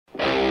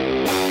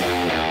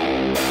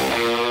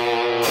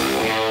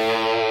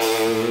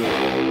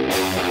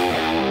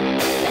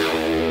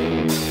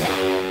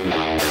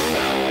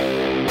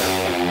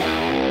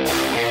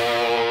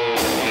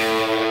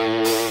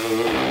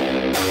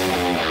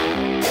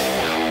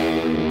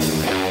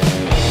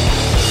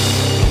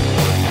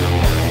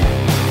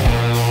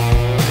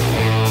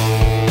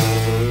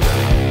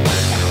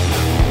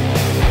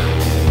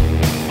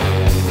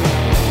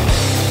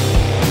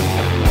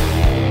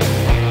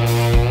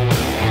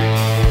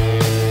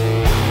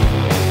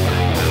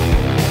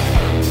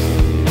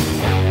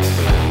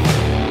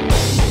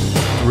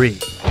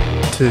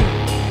2,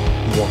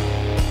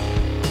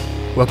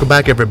 1. Welcome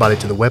back, everybody,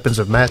 to the Weapons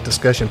of Mass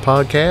Discussion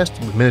podcast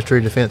with Ministry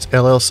of Defense,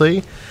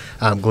 LLC.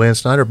 I'm Glenn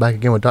Snyder, back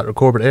again with Dr.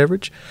 Corbett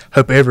Everidge.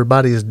 Hope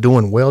everybody is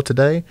doing well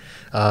today.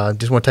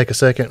 Just want to take a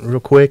second real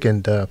quick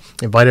and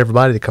invite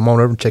everybody to come on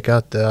over and check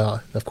out,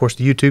 of course,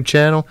 the YouTube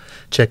channel,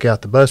 check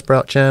out the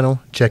Buzzsprout channel,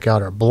 check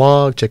out our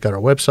blog, check out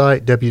our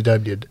website,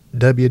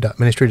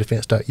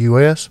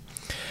 www.ministrydefense.us.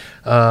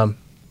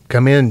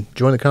 Come in,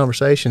 join the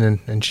conversation,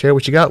 and share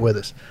what you got with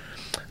us.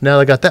 Now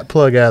that I got that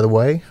plug out of the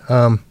way,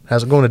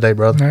 how's it going today,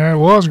 brother? It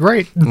was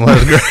great. It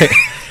was great.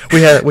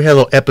 We had a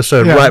little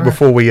episode right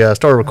before we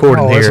started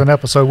recording here. It's an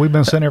episode. We've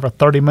been sitting here for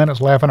 30 minutes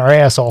laughing our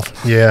ass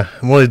off. Yeah.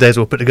 One of these days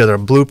we'll put together a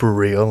blooper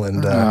reel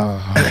and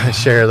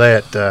share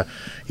that.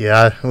 We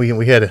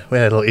had a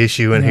little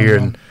issue in here,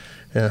 and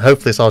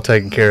hopefully it's all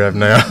taken care of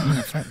now.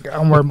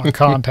 I'm wearing my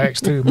contacts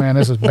too, man.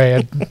 This is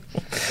bad.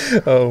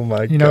 Oh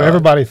my God.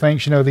 Everybody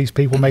thinks, these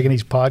people making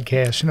these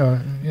podcasts,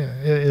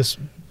 it's,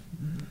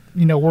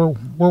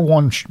 we're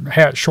one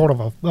hat short of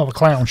a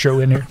clown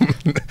show in here.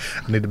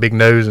 I need a big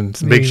nose and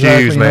some big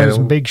shoes, man.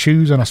 Some big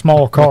shoes and a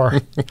small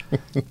car.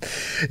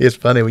 It's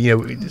funny,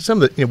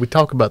 some of the, we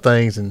talk about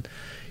things, and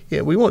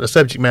we want the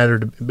subject matter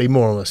to be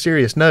more on a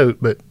serious note,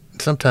 but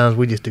sometimes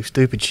we just do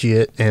stupid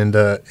shit, and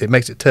it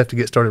makes it tough to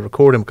get started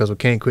recording because we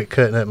can't quit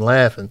cutting up and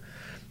laughing.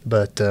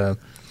 But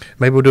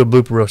maybe we'll do a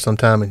blooper reel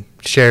sometime and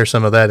share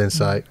some of that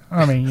insight.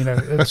 I mean,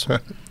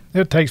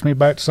 it takes me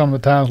back to some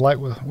of the times, like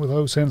with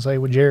old Sensei,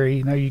 with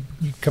Jerry. You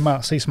come out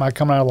and see somebody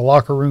coming out of the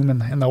locker room in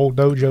the old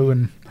dojo,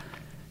 and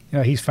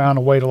he's found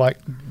a way to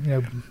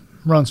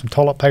run some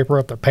toilet paper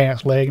up their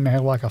pants leg, and they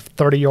have like a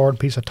 30-yard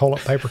piece of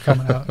toilet paper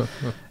coming out.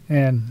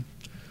 And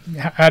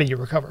how do you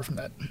recover from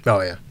that?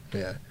 Oh yeah.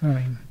 I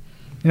mean,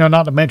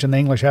 not to mention the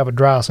English have a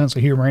dry sense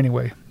of humor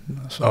anyway.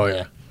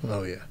 So.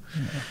 Oh yeah.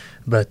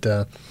 But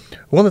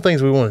one of the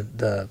things we wanted,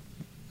 the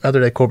other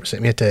day, Corbett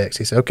sent me a text.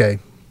 He said, "Okay,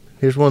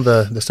 here's one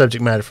of the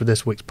subject matter for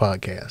this week's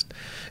podcast."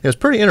 It was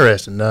pretty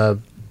interesting. The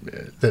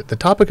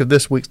topic of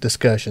this week's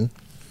discussion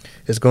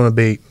is going to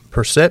be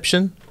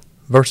perception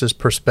versus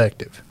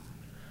perspective.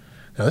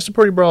 Now, that's a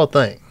pretty broad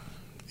thing.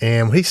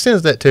 And when he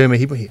sends that to me,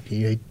 he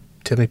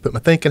tells me to put my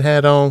thinking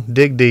hat on,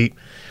 dig deep.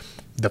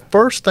 The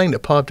first thing that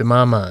popped in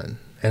my mind,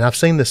 and I've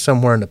seen this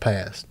somewhere in the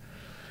past,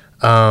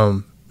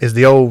 is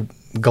the old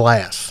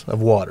glass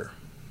of water.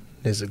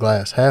 Is the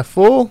glass half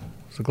full?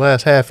 Is the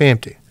glass half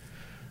empty?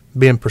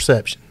 Being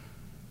perception.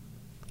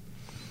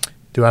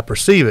 Do I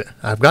perceive it?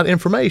 I've got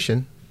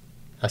information.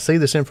 I see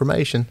this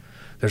information.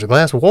 There's a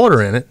glass of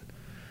water in it.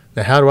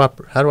 Now, how do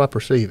I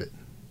perceive it?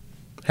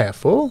 Half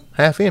full,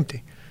 half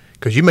empty?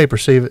 Because you may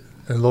perceive it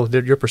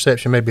your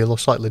perception may be a little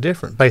slightly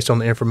different based on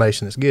the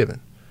information that's given.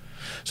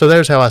 So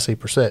there's how I see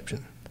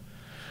perception.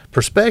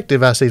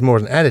 Perspective, I see more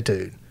as an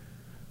attitude.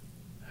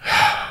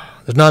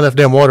 There's not enough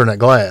damn water in that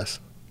glass.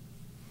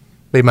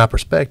 Be my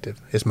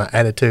perspective. It's my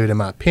attitude and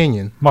my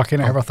opinion. Why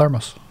can't I have a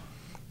thermos?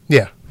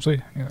 Yeah.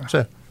 See? Yeah.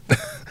 So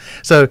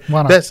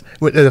that's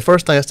the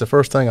first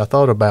thing I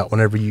thought about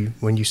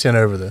when you sent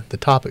over the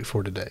topic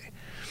for today.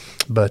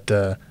 But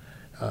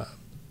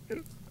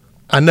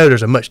I know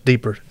there's a much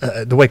deeper.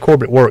 The way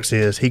Corbett works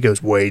is he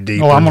goes way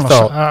deeper. I'm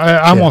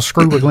gonna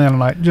screw with Glenn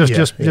tonight.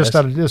 Just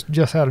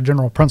out of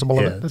general principle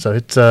of it. So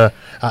it's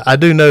I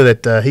do know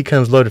that he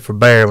comes loaded for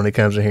bear when he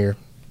comes in here.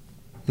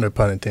 No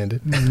pun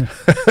intended.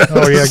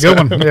 Oh yeah, good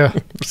one. Yeah,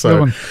 good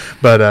one.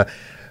 But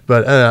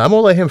I'm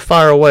gonna let him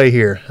fire away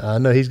here. I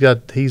know he's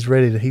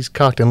ready. He's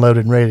cocked and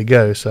loaded and ready to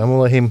go. So I'm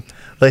gonna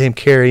let him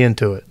carry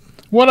into it.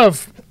 What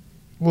I've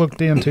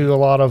looked into a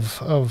lot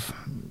of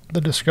the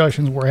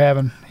discussions we're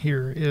having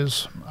here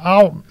is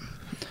I'll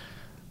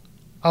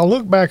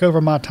look back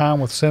over my time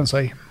with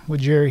Sensei,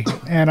 with Jerry,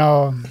 and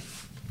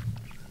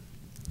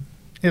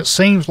it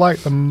seems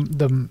like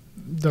the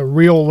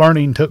real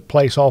learning took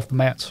place off the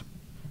mats.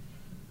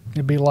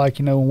 It'd be like,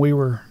 when we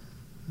were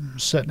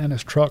sitting in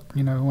his truck,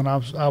 when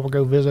I would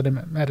go visit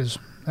him at his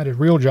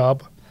real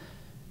job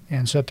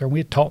and sit there, and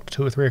we'd talk to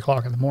 2 or 3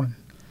 o'clock in the morning,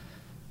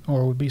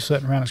 or we'd be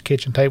sitting around his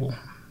kitchen table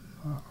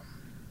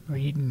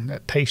eating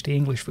that tasty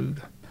English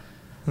food.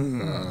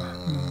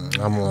 I'm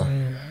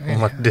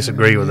gonna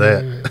disagree with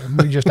that.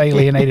 We just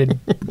alienated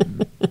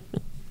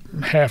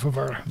half of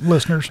our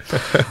listeners,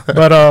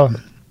 but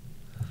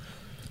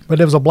it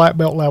was a black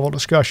belt level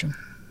discussion.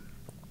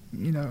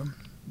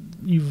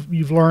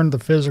 You've learned the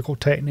physical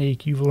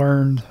technique. You've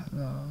learned.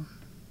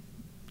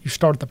 You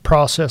started the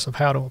process of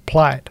how to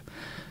apply it.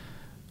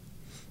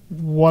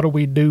 What do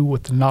we do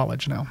with the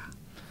knowledge now?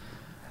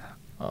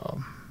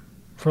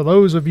 For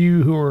those of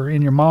you who are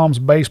in your mom's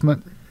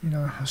basement,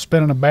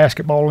 spinning a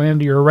basketball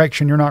into your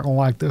erection, you're not going to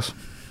like this.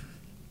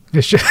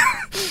 It's just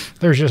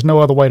there's just no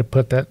other way to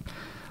put that,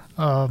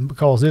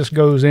 because this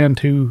goes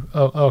into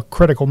a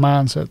critical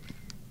mindset.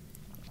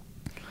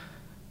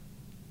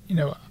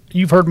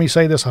 You've heard me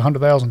say this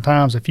 100,000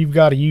 times. If you've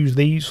got to use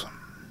these,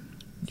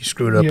 you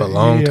screwed up a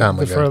long time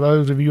ago. For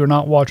those of you who are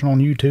not watching on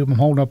YouTube, I'm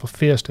holding up a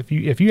fist. If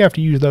you have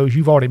to use those,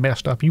 you've already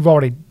messed up. You've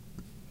already,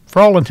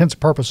 for all intents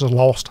and purposes,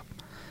 lost.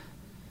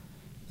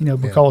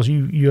 because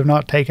you have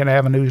not taken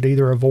avenues to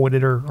either avoid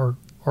it or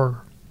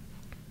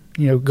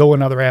go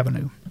another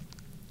avenue.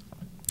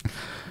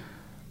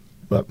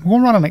 But we're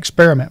going to run an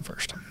experiment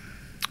first.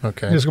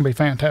 Okay. This is going to be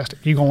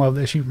fantastic. You're going to love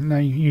this.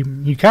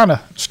 You kind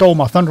of stole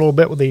my thunder a little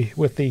bit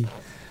with the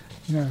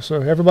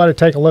so everybody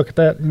take a look at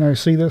that.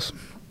 See this?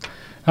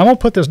 I'm going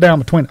to put this down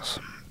between us.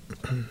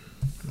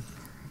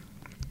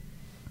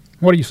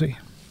 What do you see?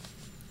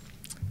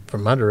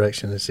 From my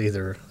direction, it's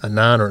either a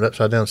 9 or an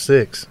upside down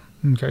 6.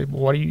 Okay.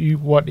 What do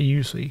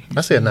you see?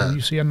 I see a 9.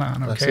 You see a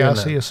 9. Okay. I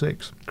see a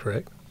 6.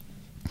 Correct.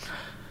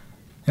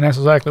 And that's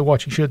exactly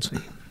what you should see.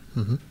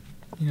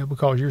 Mm-hmm.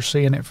 Because you're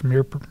seeing it from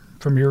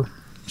your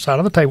side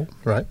of the table.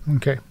 Right.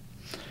 Okay.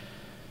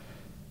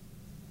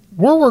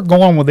 Where we're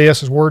going with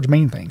this is words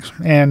mean things.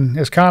 And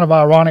it's kind of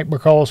ironic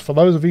because for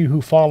those of you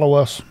who follow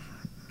us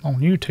on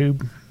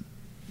YouTube,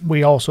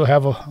 we also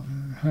have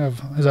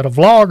is that a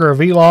vlog or a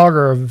vlog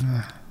or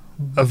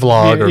a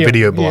vlog or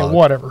video blog? Yeah,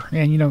 whatever.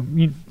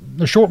 And,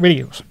 the short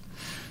videos.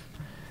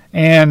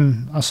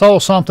 And I saw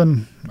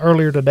something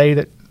earlier today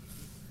that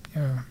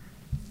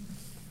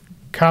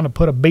kind of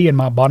put a bee in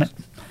my bonnet.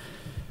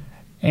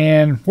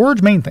 And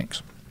words mean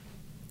things.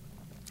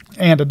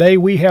 And today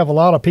we have a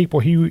lot of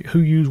people who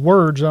use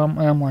words.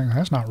 I'm like,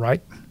 that's not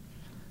right.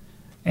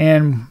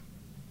 And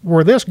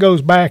where this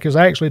goes back is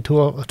actually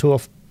to a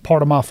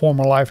part of my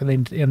former life in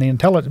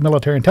the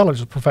military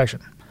intelligence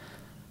profession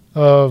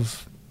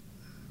of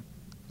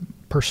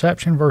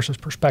perception versus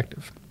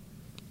perspective.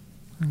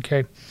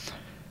 Okay.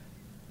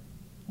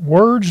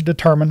 Words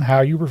determine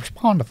how you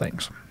respond to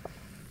things.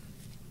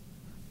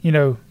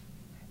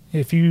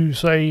 If you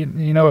say,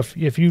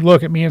 if you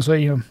look at me and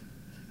say,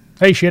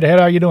 hey, shithead,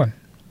 how you doing?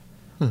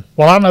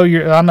 Well, I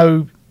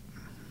know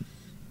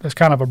that's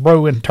kind of a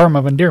bro in term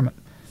of endearment.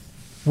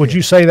 Would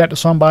you say that to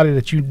somebody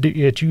that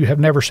you have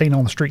never seen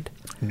on the street?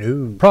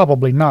 No.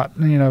 Probably not.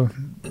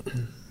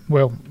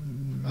 Well,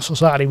 the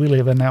society we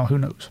live in now, who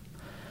knows?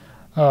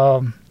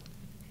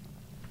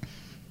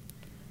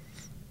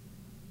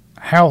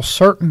 How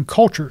certain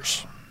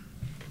cultures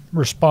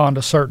respond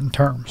to certain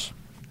terms.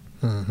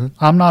 Mm-hmm.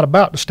 I'm not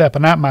about to step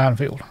in that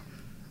minefield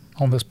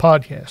on this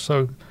podcast,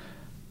 so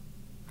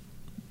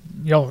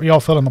y'all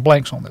fill in the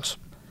blanks on this.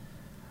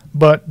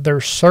 But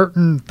there's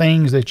certain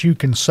things that you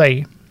can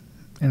say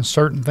and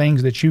certain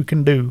things that you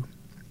can do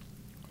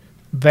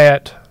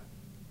that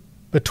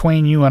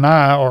between you and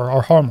I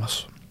are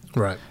harmless.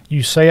 Right.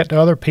 You say it to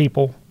other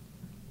people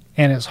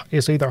and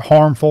it's either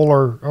harmful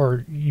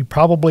or you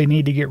probably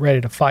need to get ready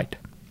to fight.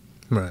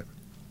 Right.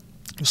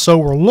 So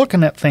we're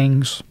looking at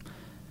things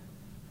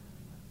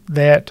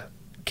that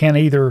can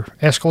either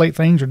escalate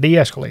things or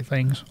de-escalate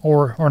things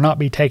or not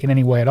be taken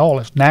any way at all.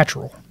 It's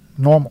natural,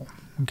 normal,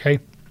 okay?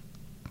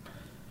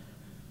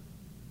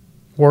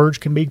 Words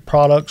can be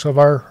products of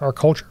our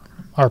culture,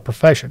 our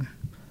profession.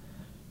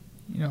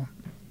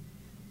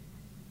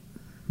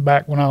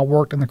 Back when I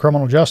worked in the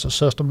criminal justice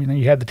system,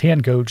 you had the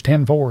 10 codes,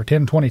 10-4,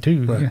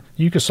 10-22. Right.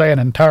 You could say an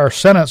entire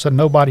sentence and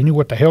nobody knew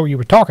what the hell you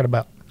were talking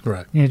about.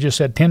 Right. You just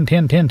said 10,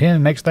 10, 10, 10,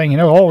 and next thing you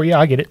know, oh, yeah,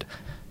 I get it.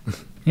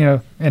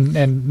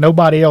 And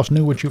nobody else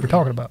knew what you were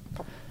talking about.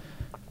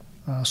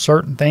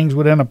 Certain things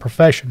within a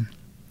profession,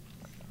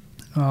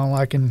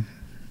 like in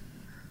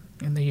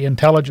the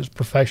intelligence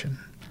profession,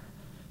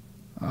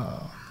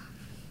 a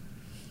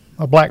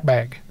black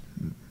bag.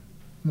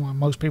 Well,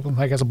 most people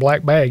think it's a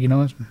black bag,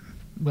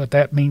 but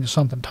that means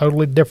something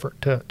totally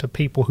different to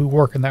people who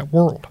work in that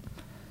world.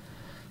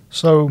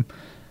 So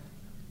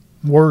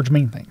words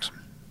mean things.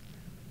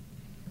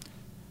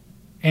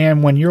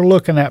 And when you're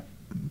looking at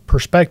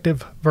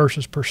perspective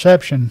versus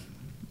perception,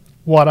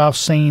 what I've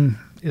seen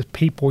is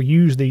people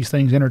use these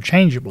things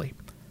interchangeably.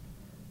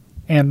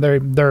 And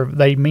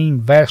they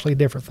mean vastly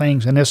different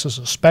things. And this is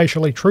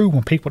especially true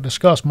when people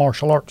discuss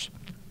martial arts,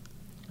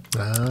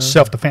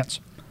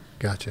 self-defense.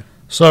 Gotcha.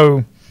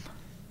 So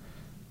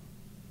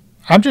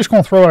I'm just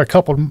going to throw out a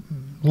couple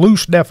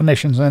loose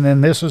definitions, and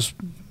then this is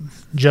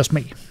just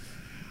me.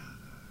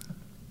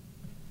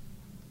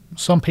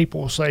 Some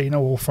people will say,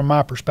 well, from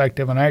my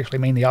perspective, and I actually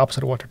mean the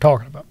opposite of what they're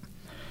talking about.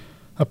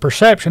 A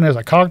perception is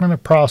a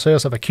cognitive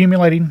process of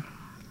accumulating,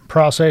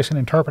 processing,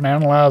 interpreting,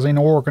 analyzing,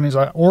 or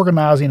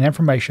organizing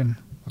information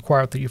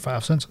acquired through your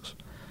five senses.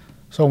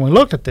 So when we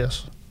looked at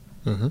this,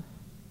 mm-hmm.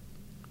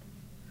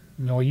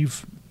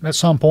 You've at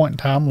some point in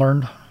time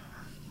learned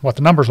what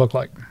the numbers look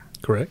like.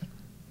 Correct.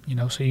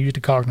 So you use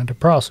the cognitive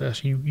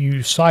process. You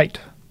use sight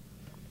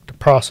to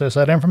process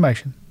that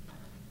information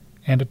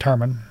and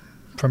determine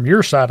from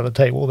your side of the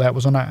table that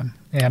was a 9.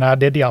 And I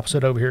did the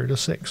opposite over here, it is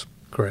 6.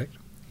 Correct.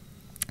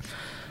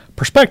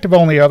 Perspective,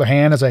 on the other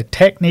hand, is a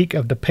technique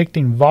of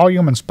depicting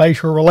volume and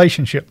spatial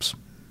relationships.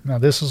 Now,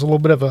 this is a little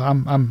bit of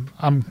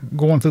I'm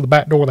going through the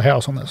back door of the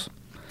house on this.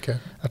 Okay.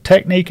 A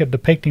technique of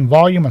depicting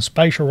volume and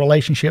spatial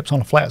relationships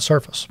on a flat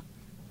surface.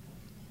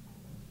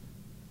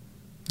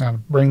 Now,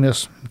 bring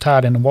this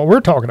tied into what we're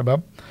talking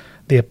about.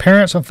 The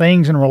appearance of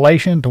things in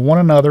relation to one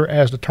another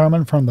as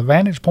determined from the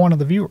vantage point of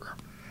the viewer.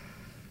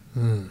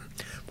 Well,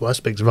 that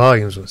speaks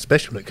volumes,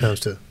 especially when it comes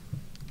to,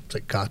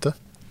 say, kata.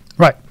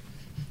 Right.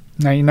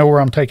 Now you know where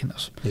I'm taking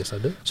this. Yes, I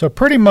do. So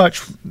pretty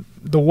much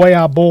the way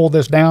I boil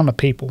this down to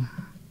people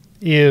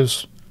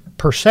is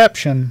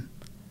perception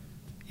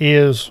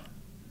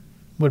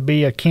would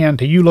be akin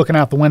to you looking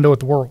out the window at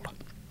the world.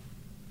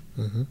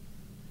 Mm-hmm.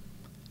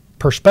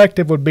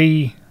 Perspective would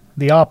be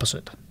the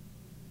opposite.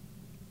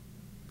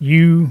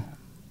 You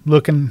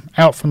looking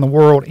out from the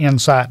world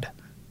inside.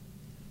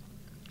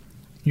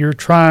 You're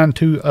trying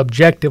to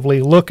objectively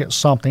look at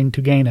something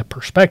to gain a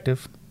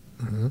perspective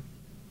Mm-hmm.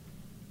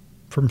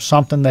 from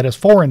something that is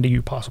foreign to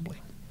you, possibly.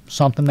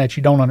 Something that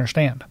you don't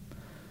understand.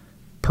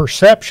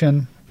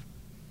 Perception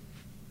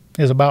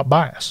is about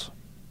bias.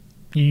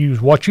 You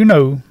use what you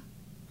know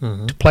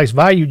Mm-hmm. to place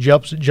value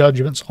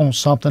judgments on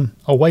something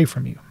away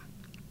from you.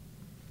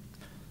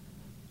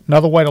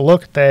 Another way to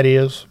look at that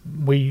is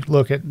we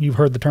look at, you've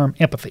heard the term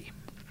empathy.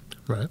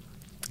 Right.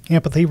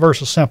 Empathy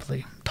versus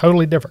sympathy.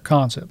 Totally different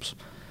concepts.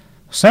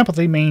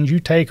 Sympathy means you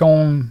take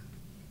on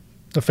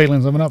the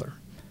feelings of another.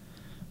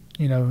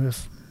 You know,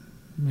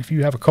 if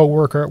you have a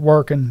coworker at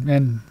work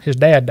and his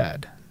dad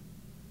died,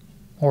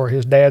 or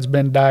his dad's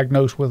been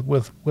diagnosed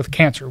with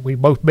cancer,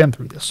 we've both been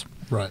through this.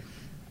 Right.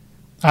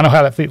 I know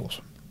how that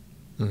feels.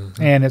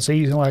 Mm-hmm. And it's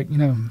easy, like, you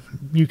know,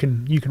 you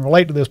can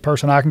relate to this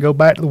person. I can go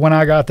back to when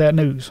I got that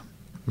news.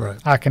 Right.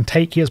 I can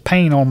take his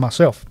pain on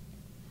myself.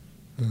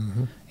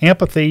 Mm-hmm.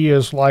 Empathy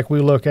is like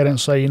we look at it and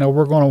say, you know,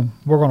 we're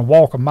gonna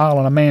walk a mile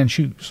in a man's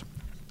shoes.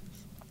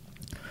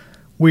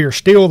 We are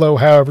still, though,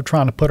 however,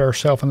 trying to put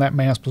ourselves in that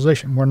man's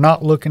position. We're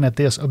not looking at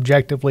this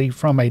objectively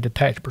from a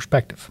detached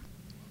perspective.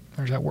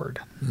 There's that word.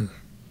 Mm.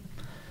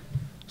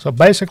 So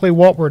basically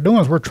what we're doing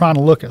is we're trying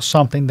to look at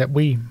something that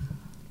we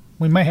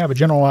may have a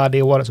general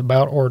idea what it's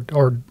about or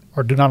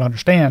do not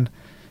understand,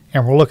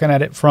 and we're looking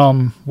at it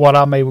from what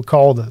I may would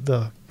call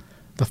the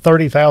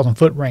 30,000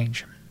 foot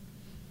range.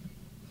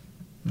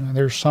 You know,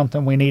 there's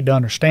something we need to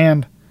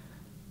understand.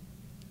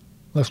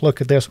 Let's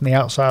look at this from the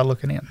outside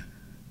looking in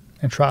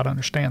and try to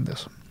understand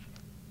this.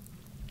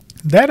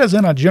 That is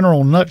in a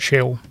general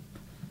nutshell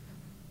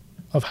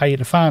of how you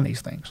define these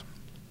things.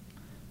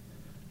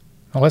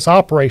 Now let's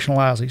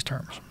operationalize these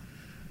terms.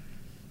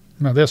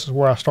 Now this is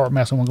where I start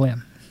messing with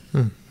Glenn.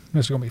 Hmm.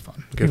 This is going to be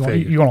fun. Good You're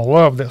figure. going to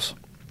love this.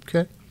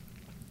 Okay.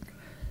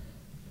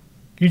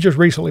 You just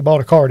recently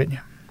bought a car, didn't you?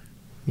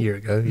 Year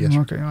ago, yes.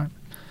 Okay, all right.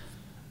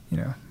 You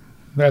know,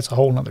 that's a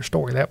whole nother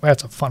story.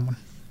 That's a fun one.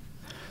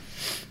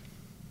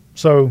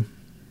 So,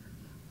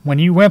 when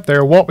you went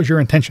there, what was your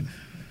intention?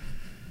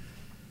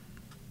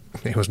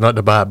 It was not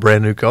to buy a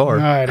brand new car. All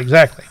right,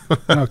 exactly.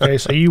 Okay,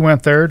 so you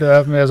went there to,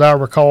 as I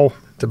recall,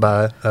 To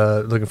buy,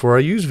 looking for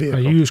a used vehicle.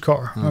 a used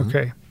car. Mhm.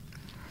 Okay.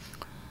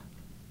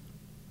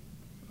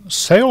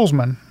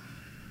 Salesmen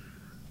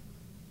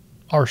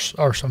are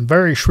some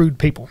very shrewd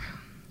people,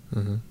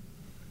 Mm-hmm.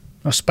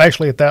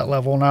 especially at that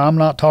level. Now, I'm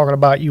not talking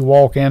about you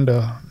walk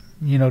into,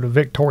 you know, to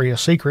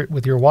Victoria's Secret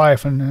with your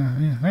wife and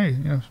hey,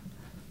 you know,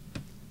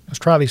 let's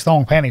try these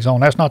thong panties on.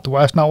 That's not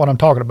what I'm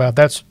talking about.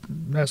 That's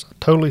a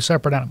totally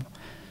separate animal.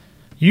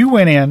 You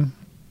went in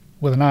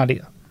with an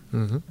idea.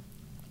 Mm-hmm.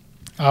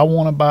 I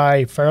want to buy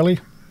a fairly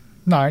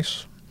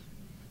nice,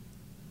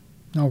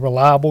 you know,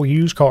 reliable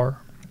used car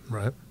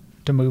Right.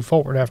 to move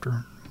forward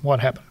after what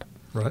happened.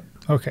 Right.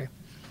 Okay.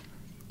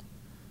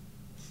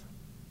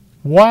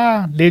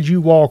 Why did you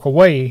walk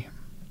away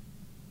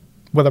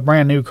with a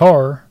brand new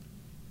car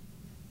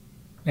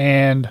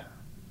and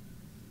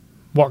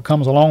what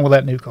comes along with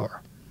that new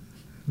car?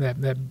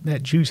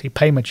 That juicy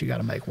payment you got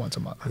to make once a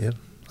month. Yep.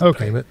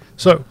 Okay. Payment.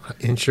 So,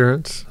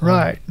 Insurance.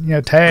 right, you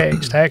know,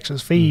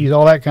 taxes, fees,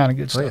 all that kind of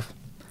good Oh, yeah. stuff.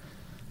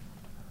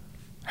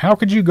 How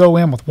could you go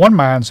in with one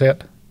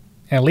mindset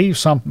and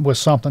leave with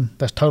something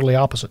that's totally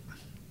opposite?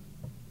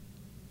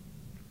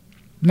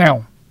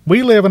 Now,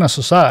 we live in a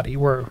society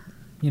where,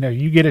 you know,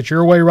 you get it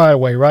your way right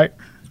away, right?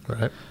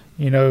 Right.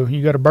 You know,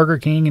 you go to Burger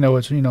King,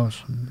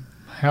 it's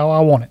how I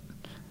want it.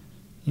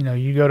 You know,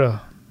 you go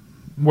to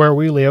where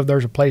we live,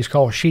 there's a place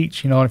called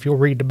Sheets, and if you'll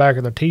read the back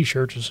of their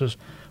T-shirts, it says,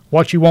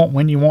 what you want,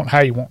 when you want,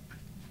 how you want.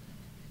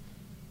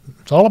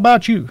 It's all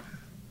about you.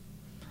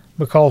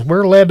 Because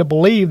we're led to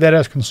believe that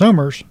as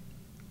consumers,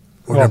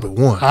 We're number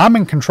one. I'm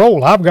in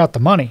control. I've got the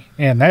money.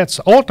 And that's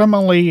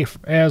ultimately,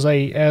 as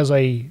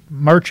a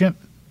merchant,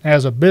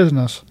 as a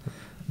business,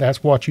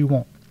 that's what you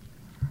want.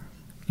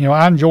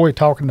 I enjoy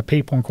talking to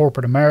people in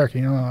corporate America.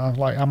 I'm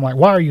like,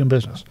 why are you in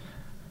business?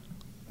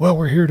 Well,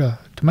 we're here to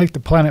make the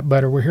planet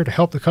better. We're here to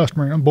help the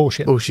customer.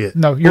 Bullshit. Bullshit.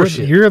 No,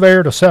 you're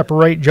there to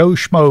separate Joe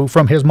Schmo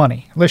from his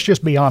money. Let's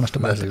just be honest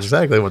about That's this.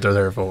 exactly what they're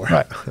there for.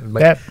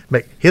 Right.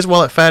 Make his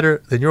wallet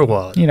fatter than your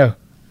wallet.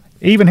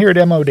 Even here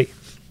at MOD,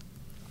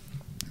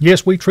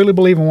 yes, we truly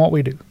believe in what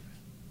we do.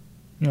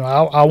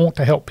 I want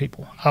to help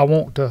people. I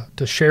want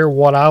to share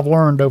what I've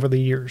learned over the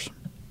years,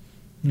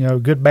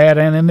 good, bad,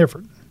 and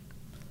indifferent,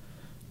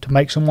 to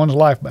make someone's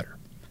life better.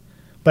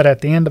 But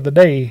at the end of the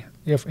day,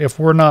 if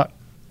we're not,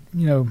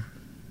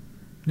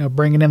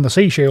 bringing in the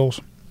seashells,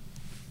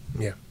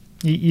 Yeah.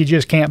 you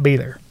just can't be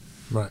there.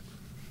 Right.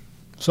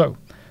 So,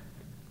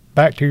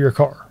 back to your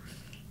car.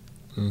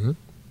 Mm-hmm.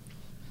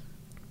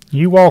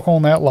 You walk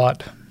on that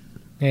lot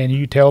and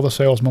you tell the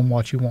salesman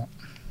what you want.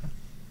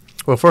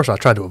 Well, first I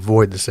try to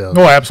avoid the sales,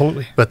 Oh,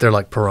 absolutely. but they're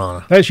like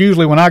piranha. That's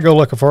usually when I go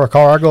looking for a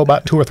car. I go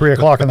about 2 or 3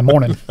 o'clock in the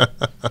morning.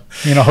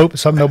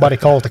 Hope nobody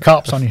calls the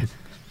cops on you.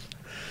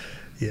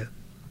 Yeah.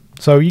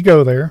 So you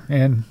go there,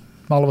 and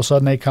all of a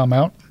sudden they come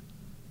out.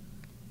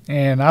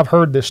 And I've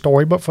heard this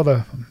story, but for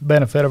the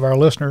benefit of our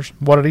listeners,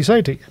 what did he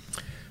say to you?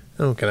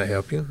 Oh, can I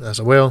help you? I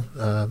said, well,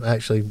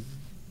 actually,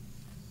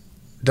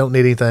 don't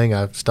need anything.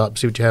 I've stopped to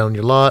see what you had on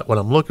your lot. What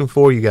I'm looking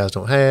for, you guys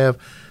don't have.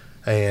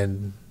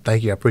 And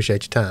thank you. I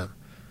appreciate your time.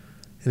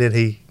 And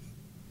then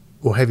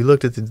well, have you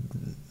looked at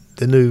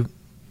the new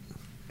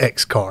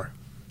X car?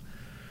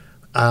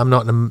 I'm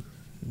not in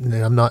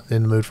the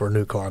mood for a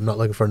new car. I'm not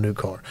looking for a new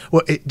car.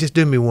 Well, just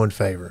do me one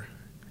favor.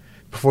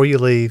 Before you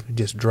leave,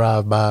 just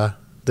drive by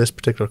this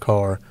particular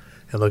car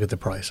and look at the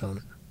price on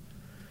it.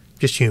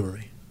 Just humor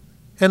me.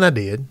 And I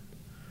did.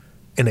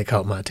 And it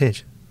caught my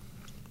attention.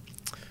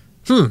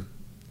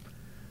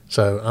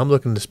 So I'm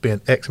looking to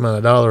spend X amount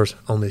of dollars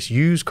on this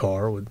used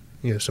car with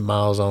some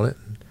miles on it.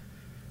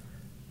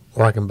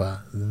 Or I can buy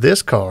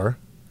this car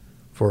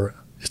for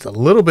just a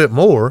little bit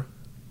more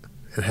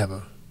and have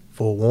a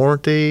full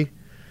warranty,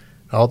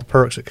 all the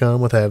perks that come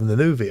with having the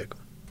new vehicle.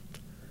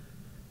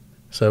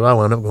 So I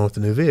wound up going with the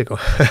new vehicle.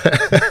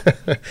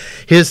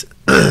 His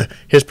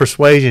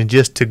persuasion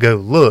just to go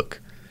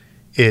look,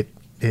 it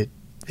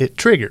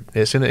triggered.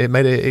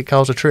 It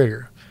caused a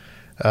trigger.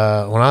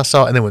 When I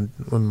saw it, and then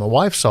when my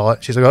wife saw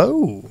it, she's like,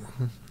 oh,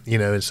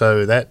 and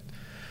so that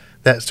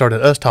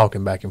started us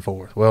talking back and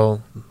forth.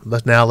 Well,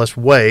 let's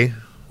weigh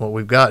what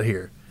we've got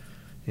here.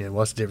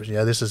 What's the difference?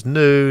 Yeah, this is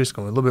new. It's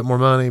going to be a little bit more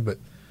money, but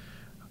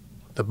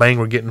the bang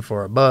we're getting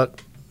for a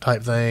buck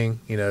type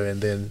thing,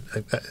 and then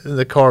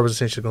the car was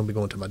essentially going to be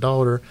going to my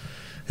daughter.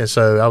 And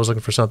so I was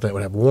looking for something that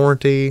would have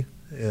warranty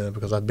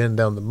because I've been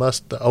down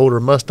the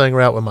older Mustang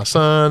route with my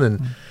son,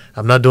 and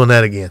I'm not doing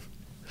that again.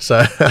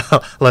 So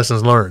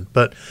lessons learned.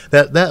 But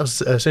that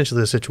was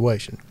essentially the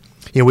situation.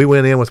 We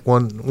went in with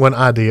one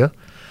idea.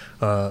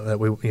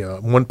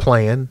 One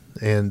plan,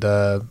 and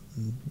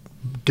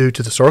due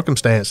to the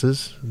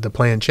circumstances, the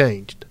plan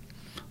changed.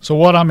 So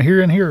what I'm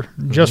hearing here,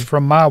 just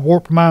from my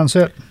warped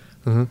mindset,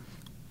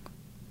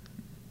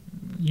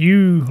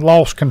 you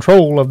lost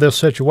control of this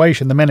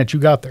situation the minute you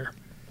got there.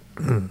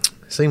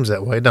 Seems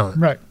that way, don't it?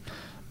 Right.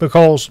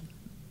 Because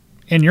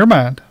in your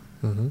mind,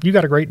 you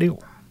got a great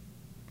deal.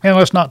 And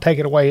let's not take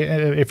it away.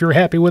 If you're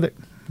happy with it,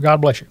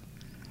 God bless you.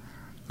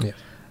 Yeah.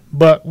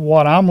 But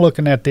what I'm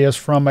looking at this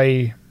from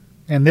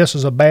and this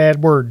is a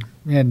bad word,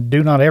 and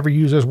do not ever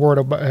use this word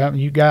about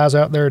you guys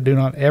out there. Do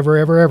not ever,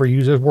 ever, ever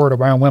use this word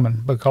around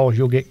women because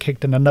you'll get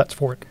kicked in the nuts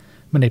for it.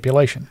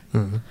 Manipulation.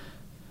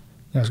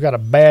 It's got a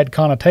bad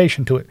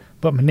connotation to it,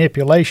 but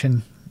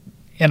manipulation,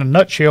 in a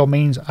nutshell,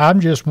 means I'm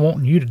just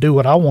wanting you to do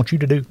what I want you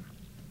to do.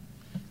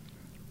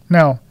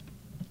 Now,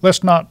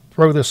 let's not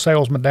throw this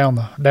salesman down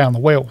the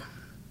well.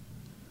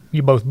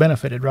 You both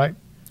benefited, right?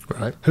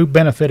 Right. Who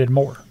benefited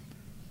more?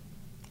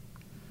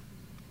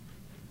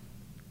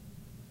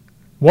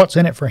 What's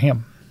in it for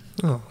him?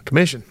 Oh,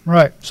 commission.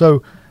 Right.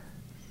 So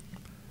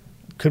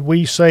could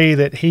we say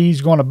that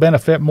he's going to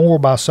benefit more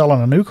by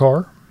selling a new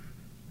car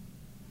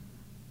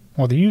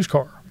or the used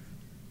car?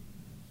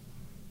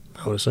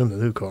 I would assume the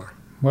new car.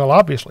 Well,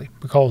 obviously,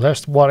 because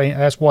that's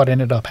what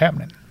ended up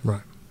happening.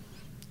 Right.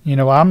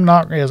 I'm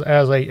not as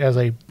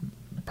a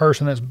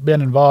person that's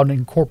been involved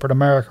in corporate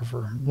America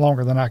for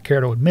longer than I care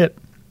to admit.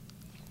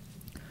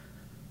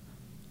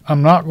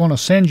 I'm not going to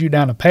send you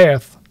down a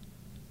path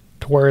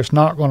to where it's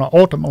not going to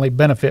ultimately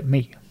benefit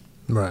me.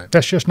 Right.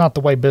 That's just not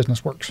the way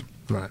business works.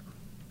 Right.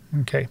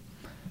 Okay.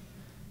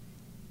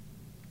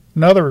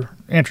 Another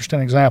interesting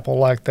example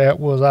like that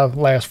was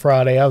last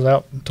Friday. I was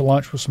out to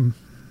lunch with some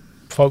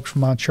folks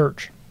from my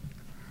church.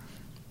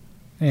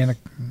 And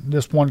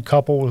this one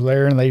couple was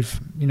there, and they've,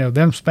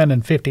 them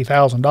spending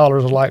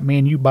 $50,000 is like me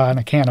and you buying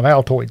a can of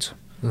Altoids.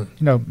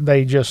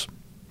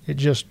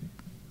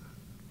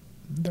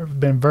 They've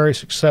been very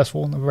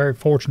successful and they're very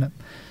fortunate.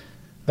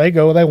 They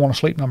want a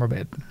sleep number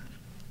bed.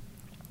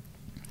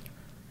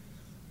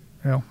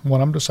 One of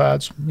them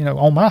decides,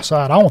 on my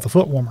side, I want the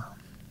foot warmer.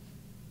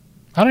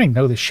 I don't even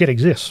know this shit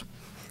exists.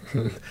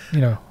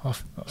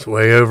 It's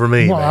way over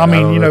me. Well,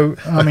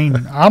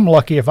 man. I'm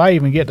lucky if I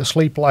even get to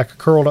sleep like a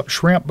curled up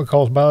shrimp,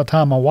 because by the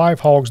time my wife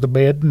hogs the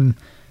bed, and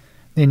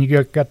then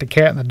you got the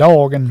cat and the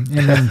dog, and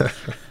then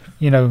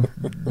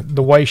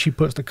the way she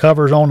puts the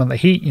covers on and the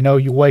heat,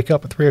 you wake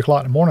up at 3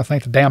 o'clock in the morning and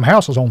think the damn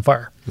house is on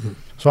fire.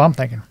 So I'm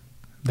thinking,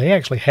 they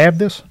actually have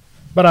this?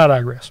 But I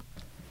digress.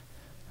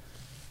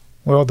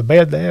 Well, the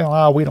bed there,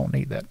 we don't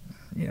need that.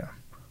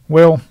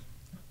 Well,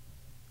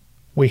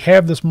 we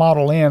have this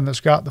Model N that's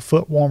got the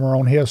foot warmer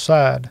on his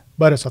side,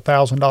 but it's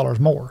 $1,000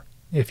 more.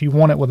 If you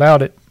want it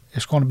without it,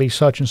 it's going to be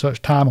such and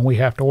such time, and we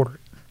have to order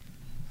it.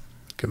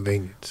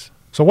 Convenience.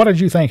 So what did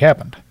you think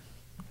happened?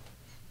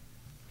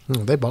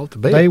 They bought the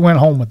bed. They went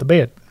home with the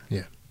bed.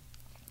 Yeah.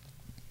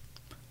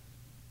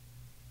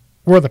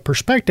 Where the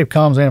perspective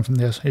comes in from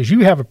this is you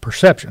have a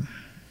perception.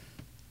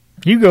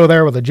 You go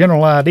there with a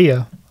general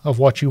idea of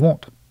what you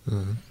want.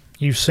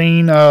 You've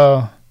seen,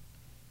 go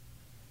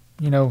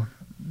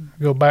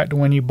back to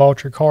when you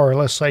bought your car.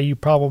 Let's say you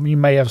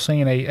may have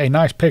seen a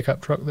nice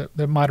pickup truck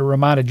that might have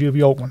reminded you of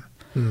your old one.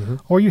 Mm-hmm.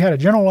 Or you had a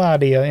general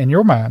idea in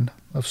your mind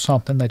of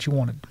something that you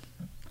wanted.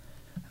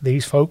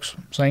 These folks,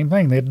 same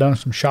thing. They'd done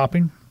some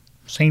shopping,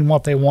 seen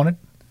what they wanted,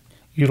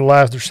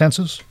 utilized their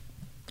senses.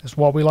 That's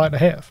what we like to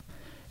have.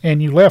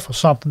 And you left with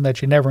something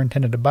that you never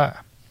intended to buy.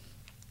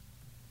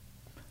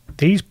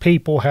 These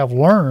people have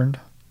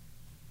learned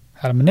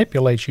how to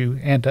manipulate you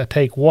and to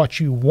take what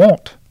you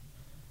want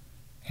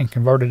and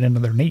convert it into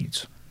their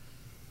needs.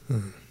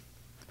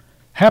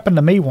 Happened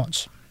to me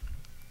once.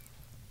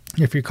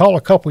 If you recall,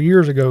 a couple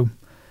years ago,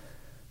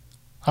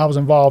 I was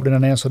involved in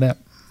an incident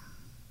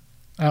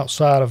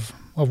outside of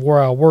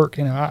where I work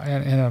in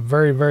a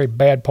very, very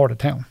bad part of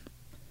town.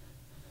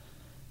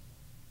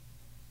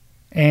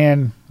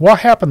 And what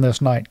happened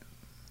this night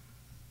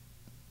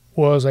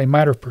was a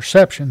matter of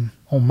perception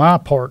on my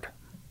part,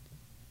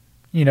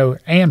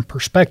 and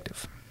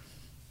perspective.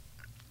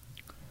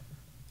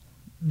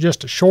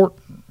 Just a short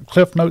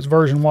Cliff Notes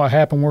version of what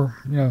happened where,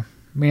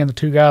 me and the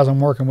two guys I'm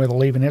working with are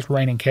leaving. It's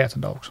raining cats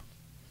and dogs.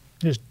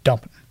 Just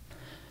dumping.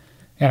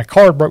 And a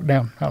car broke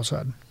down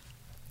outside.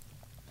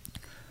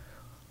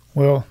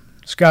 Well,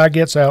 this guy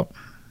gets out,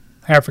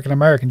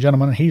 African-American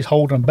gentleman, and he's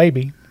holding a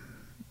baby.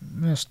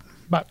 It's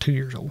about 2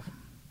 years old.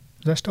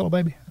 Is that still a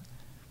baby?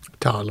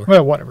 Toddler.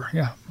 Well, whatever,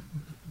 yeah.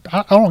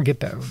 I don't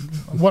get that.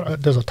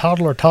 What does a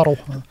toddler toddle?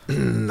 I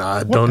don't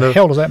know. What the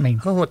hell does that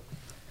mean? I don't know what,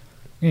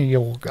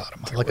 You got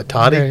him. like a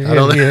toddy? Yeah, I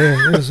don't know.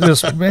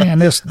 yeah.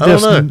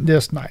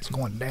 This night's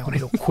going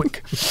downhill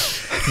quick.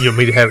 You want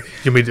me to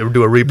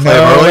do a replay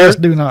No, of earlier? let's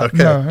do not.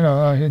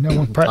 Okay. No,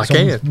 we're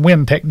practicing I can.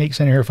 wind techniques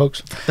in here,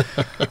 folks.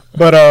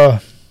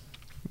 But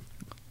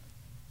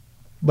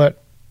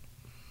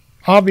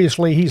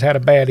obviously he's had a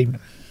bad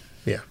evening.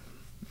 Yeah.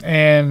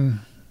 And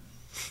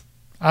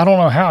I don't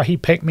know how he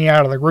picked me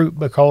out of the group,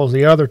 because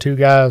the other two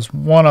guys,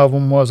 one of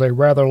them was a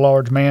rather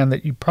large man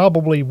that you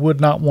probably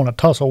would not want to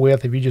tussle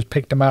with if you just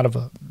picked him out of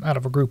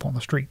a group on the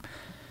street.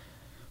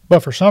 But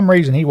for some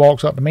reason, he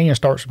walks up to me and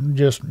starts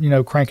just,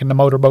 cranking the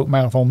motorboat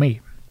mouth on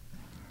me.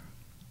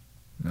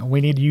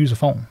 We need to use the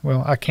phone.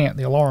 Well, I can't.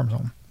 The alarm's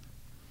on.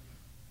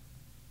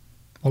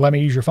 Well, let me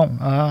use your phone.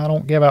 I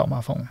don't give out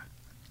my phone.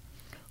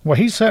 Well,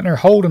 he's sitting there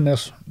holding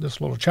this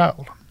little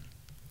child.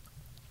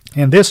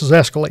 And this is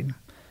escalating.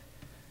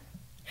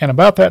 And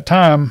about that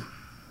time,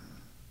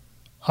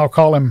 I'll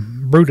call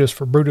him Brutus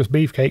for Brutus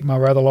Beefcake, my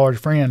rather large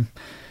friend.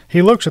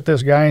 He looks at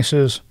this guy and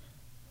says,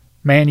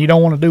 "Man, you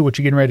don't want to do what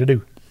you're getting ready to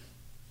do."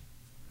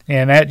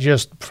 And that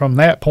just, from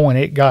that point,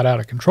 it got out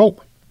of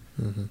control.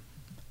 Mm-hmm.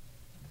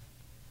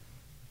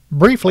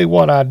 Briefly,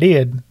 what I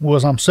did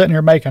was I'm sitting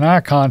here making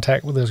eye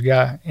contact with this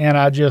guy, and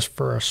I just,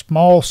 for a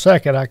small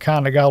second, I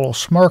kind of got a little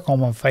smirk on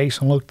my face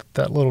and looked at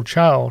that little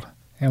child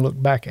and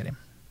looked back at him.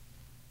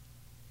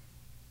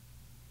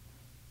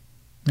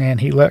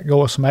 And he let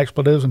go of some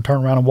expletives and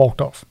turned around and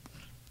walked off.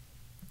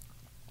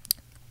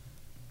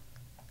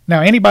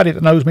 Now, anybody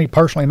that knows me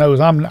personally knows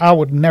I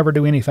would never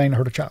do anything to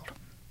hurt a child.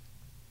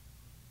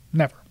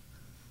 Never.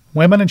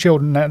 Women and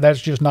children,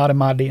 that's just not in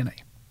my DNA.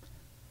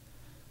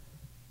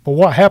 But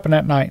what happened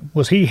that night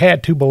was he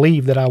had to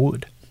believe that I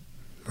would.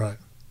 Right.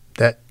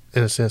 That,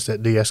 in a sense,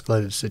 that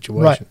de-escalated the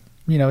situation.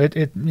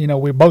 Right.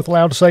 We're both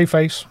allowed to save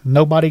face.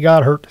 Nobody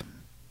got hurt.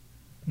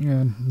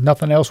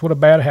 Nothing else would have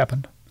bad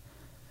happened.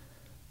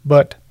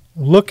 But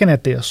looking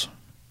at this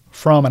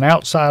from an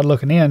outside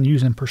looking in,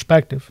 using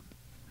perspective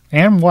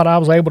and what I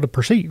was able to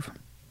perceive,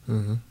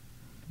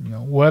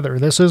 Mm-hmm. Whether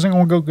this isn't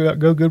going to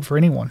go good for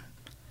anyone.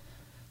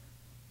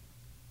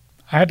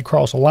 I had to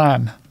cross a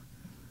line,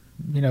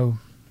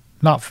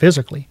 not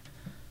physically,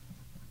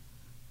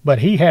 but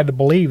he had to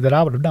believe that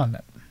I would have done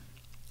that.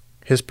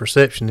 His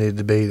perception needed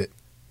to be that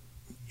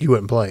you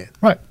wouldn't play it.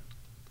 Right.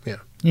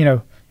 Yeah.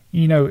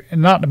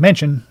 And not to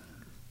mention,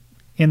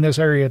 in this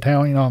area of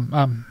town,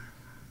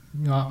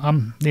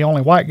 I'm the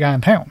only white guy in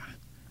town.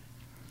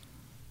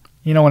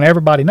 And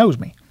everybody knows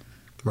me.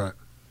 Right.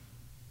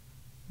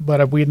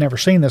 But we had never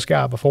seen this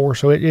guy before,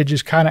 so it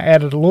just kind of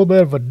added a little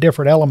bit of a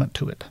different element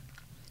to it.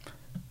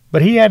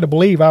 But he had to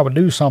believe I would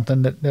do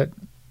something that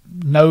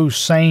no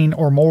sane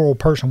or moral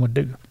person would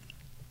do.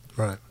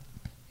 Right.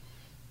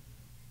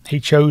 He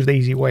chose the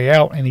easy way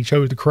out, and he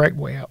chose the correct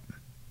way out.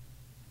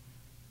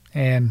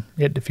 And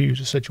it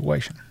diffused the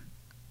situation.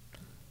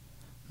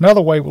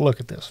 Another way we look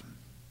at this.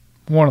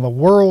 One of the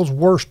world's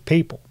worst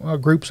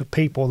groups of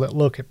people that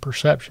look at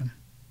perception,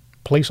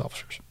 police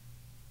officers.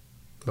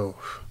 Oh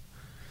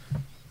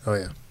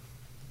yeah.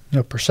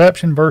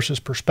 Perception versus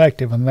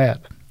perspective and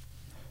that.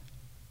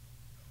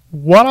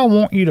 What I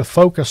want you to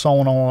focus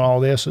on all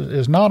this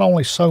is not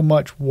only so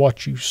much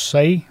what you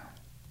say,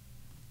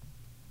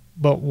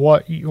 but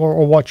what you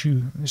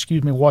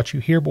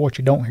hear, but what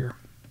you don't hear.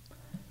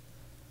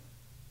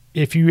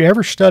 If you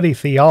ever study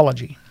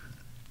theology,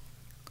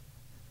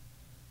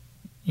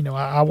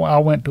 I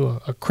went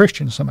to a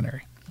Christian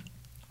seminary,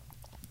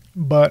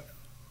 but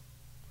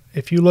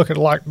if you look at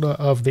like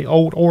the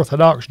old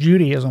Orthodox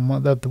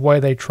Judaism, the way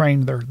they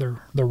trained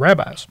their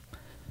rabbis,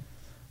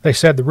 they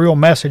said the real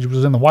message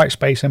was in the white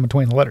space in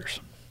between the letters.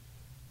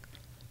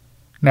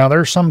 Now,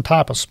 there's some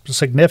type of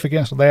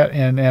significance to that,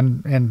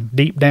 and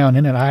deep down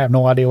in it, I have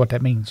no idea what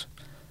that means.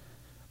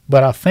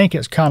 But I think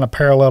it's kind of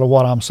parallel to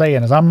what I'm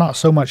saying, is I'm not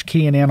so much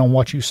keying in on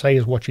what you say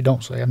as what you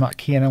don't say. I'm not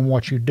keying in on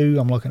what you do.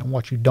 I'm looking at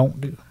what you don't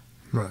do.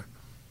 Right.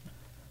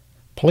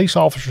 Police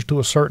officers, to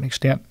a certain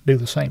extent, do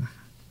the same.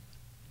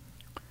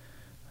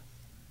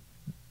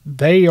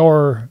 They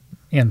are,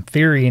 in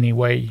theory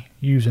anyway,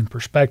 using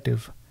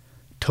perspective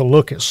to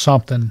look at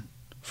something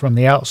from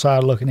the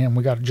outside looking in.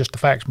 We got just the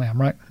facts,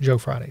 ma'am, right? Joe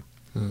Friday.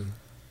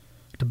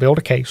 To build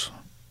a case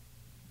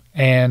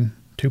and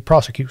to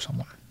prosecute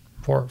someone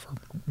for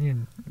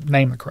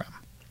name the crime.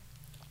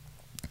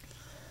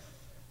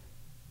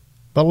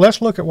 But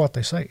let's look at what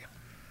they say.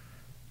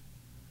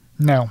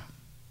 Now,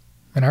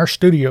 in our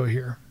studio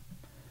here,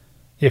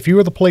 if you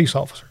were the police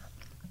officer,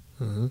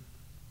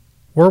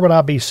 where would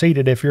I be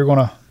seated if you're going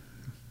to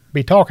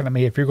be talking to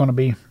me? If you're going to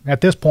be, at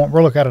this point,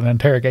 we're looking at an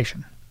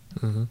interrogation.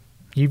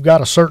 You've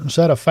got a certain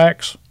set of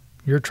facts.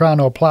 You're trying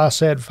to apply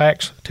said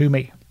facts to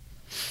me.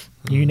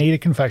 You need a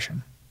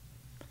confession.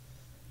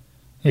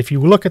 If you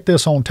look at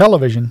this on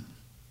television,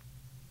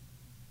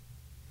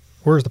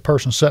 where's the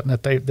person sitting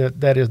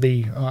that is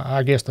the,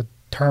 I guess the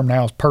term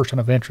now is person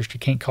of interest. You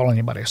can't call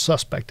anybody a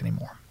suspect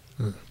anymore.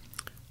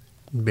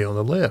 Be on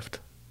the left.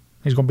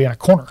 He's going to be in a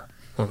corner.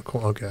 On the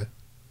corner, okay.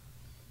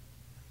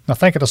 Now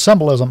think of the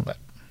symbolism of that.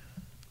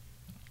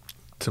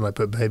 Somebody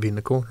put baby in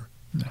the corner.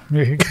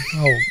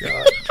 Oh,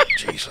 God.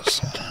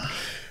 Jesus.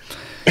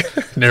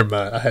 Never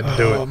mind. I had to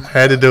do it.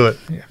 Had to do it.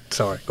 Yeah.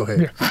 Sorry. Go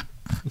ahead.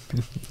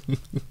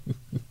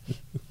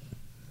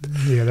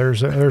 Yeah,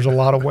 there's a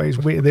lot of ways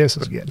this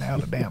is getting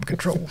out of damn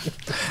control.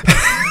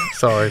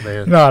 Sorry,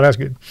 man. No, that's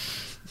good.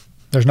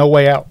 There's no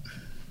way out.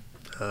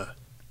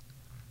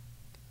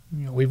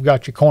 We've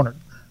got you cornered,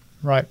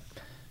 right?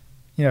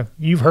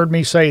 You've heard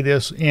me say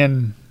this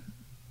in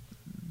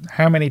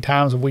how many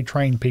times have we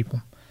trained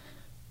people?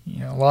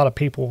 A lot of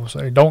people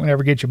say, don't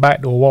ever get your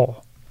back to a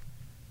wall.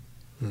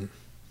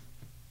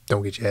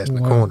 Don't get your ass in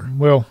the corner.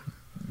 Well,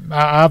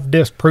 I've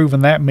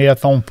disproven that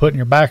myth on putting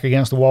your back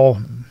against the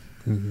wall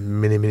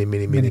many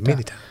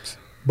times.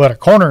 But a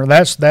corner,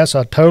 that's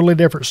a totally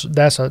different.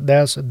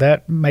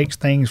 That makes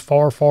things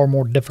far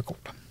more difficult.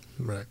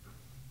 Right.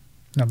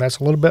 Now that's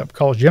a little bit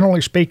because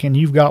generally speaking,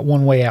 you've got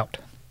one way out.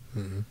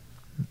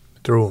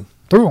 Through them.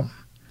 Through them.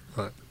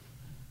 Right.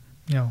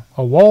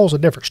 A wall's a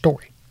different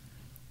story.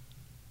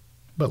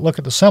 But look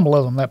at the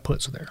symbolism that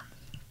puts there.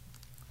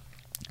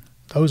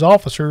 Those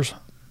officers,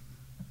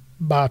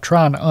 by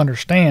trying to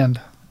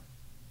understand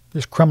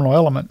this criminal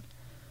element,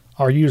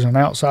 are using an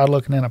outside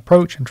looking in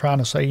approach and trying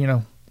to say,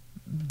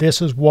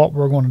 this is what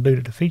we're going to do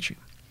to defeat you.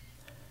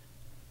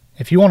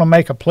 If you want to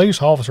make a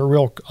police officer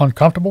real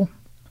uncomfortable,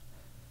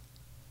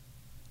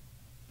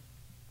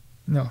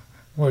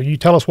 well, you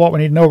tell us what we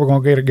need to know, we're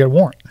going to get a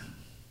warrant.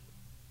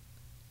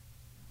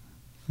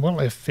 Well,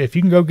 if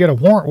you can go get a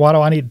warrant, why do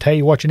I need to tell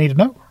you what you need to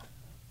know?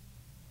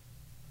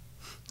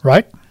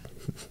 Right?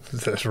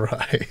 That's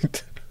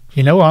right.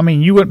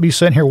 You wouldn't be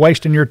sitting here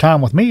wasting your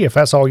time with me if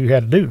that's all you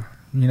had to do.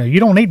 You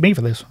don't need me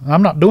for this.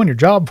 I'm not doing your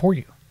job for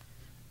you.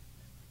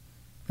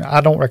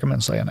 I don't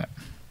recommend saying that.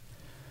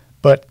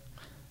 But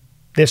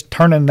this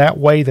turning that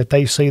way that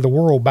they see the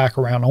world back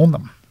around on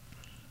them.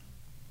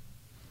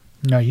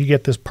 You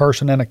get this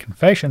person in a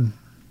confession.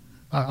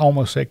 I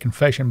almost said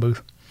confession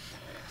booth.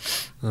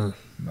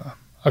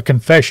 A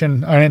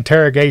confession, an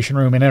interrogation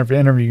room, an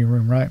interview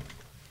room, right?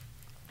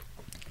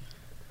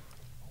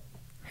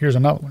 Here's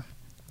another one.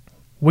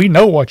 We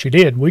know what you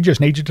did. We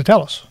just need you to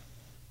tell us.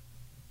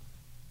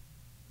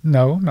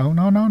 No,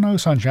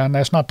 sunshine.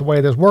 That's not the way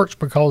this works,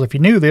 because if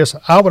you knew this,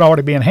 I would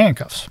already be in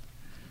handcuffs.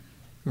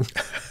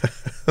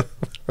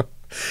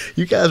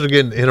 You guys are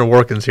getting inner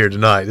workings here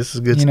tonight. This is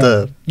good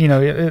stuff.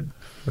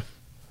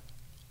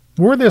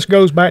 Where this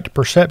goes back to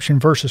perception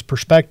versus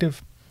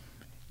perspective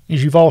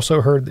is you've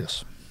also heard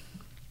this.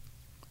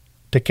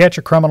 To catch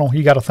a criminal,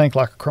 you got to think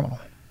like a criminal.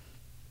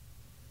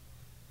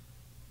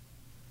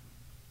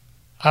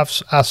 I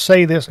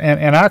say this,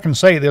 and I can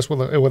say this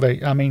with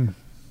a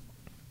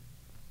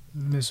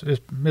this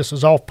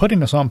is off-putting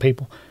to some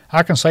people.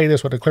 I can say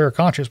this with a clear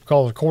conscience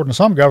because, according to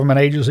some government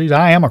agencies,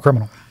 I am a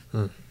criminal.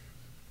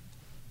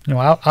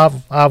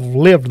 I've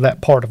lived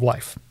that part of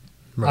life.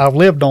 Right. I've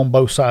lived on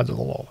both sides of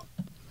the law.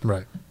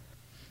 Right.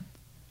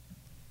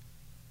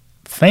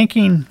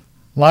 Thinking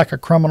like a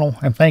criminal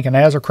and thinking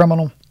as a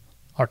criminal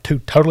are two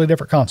totally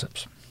different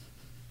concepts.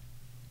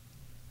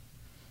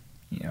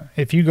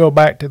 If you go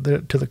back to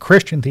the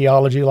Christian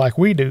theology like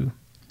we do,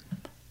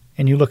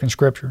 and you look in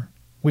Scripture,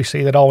 we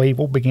see that all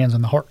evil begins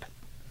in the heart.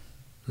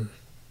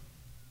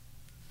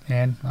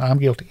 And I'm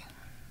guilty,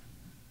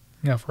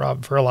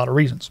 for a lot of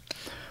reasons.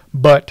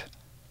 But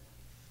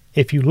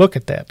if you look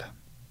at that,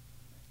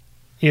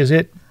 is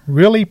it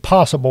really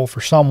possible for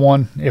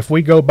someone, if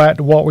we go back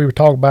to what we were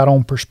talking about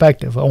on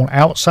perspective, on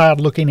outside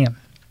looking in,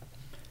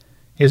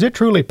 Is it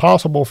truly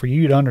possible for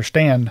you to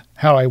understand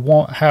how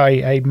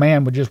a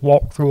man would just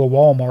walk through a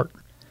Walmart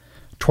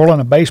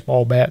twirling a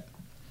baseball bat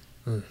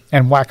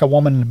and whack a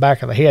woman in the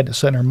back of the head that's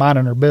sitting there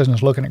minding her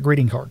business looking at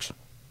greeting cards?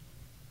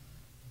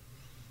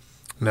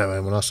 No,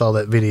 and when I saw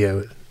that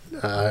video,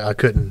 I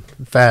couldn't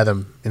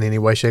fathom in any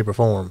way, shape, or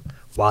form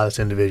why this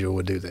individual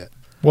would do that.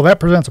 Well, that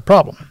presents a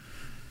problem.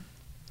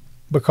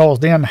 Because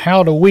then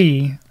how do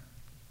we,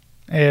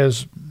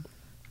 as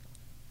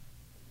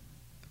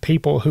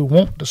people who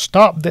want to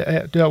stop,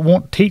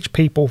 want to teach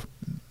people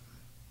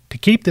to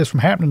keep this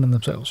from happening to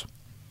themselves,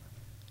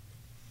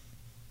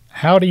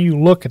 how do you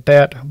look at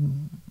that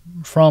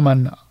from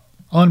an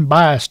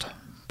unbiased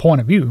point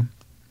of view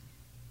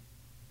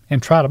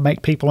and try to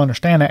make people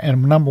understand that,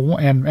 and number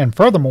one, and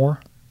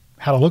furthermore,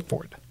 how to look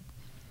for it?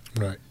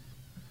 Right.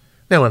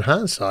 Now, in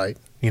hindsight,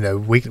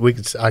 we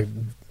could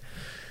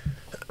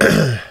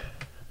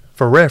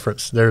for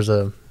reference, I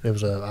think it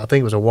was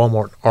a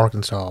Walmart,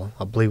 Arkansas,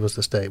 I believe was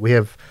the state.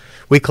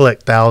 We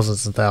collect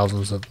thousands and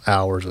thousands of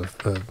hours of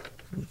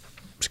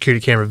security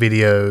camera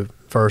video,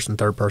 first and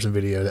third person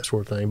video, that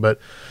sort of thing.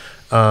 But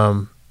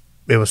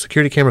it was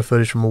security camera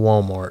footage from a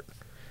Walmart,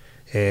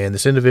 and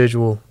this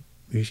individual,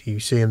 you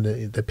see him,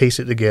 they piece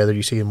it together.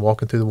 You see him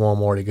walking through the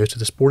Walmart. He goes to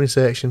the sporting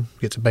section,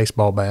 gets a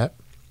baseball bat.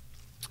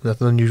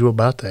 Nothing unusual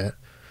about that.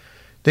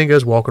 Then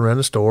goes walking around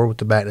the store with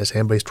the bat in his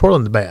hand, but he's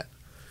twirling the bat.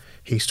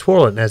 He's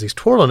twirling. As he's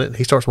twirling it,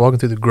 he starts walking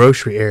through the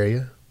grocery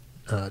area,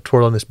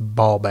 twirling this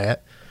ball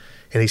bat,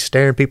 and he's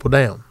staring people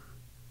down.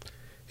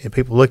 And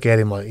people look at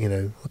him like,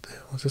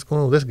 what's this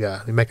going on with this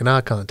guy? They're making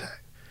eye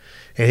contact.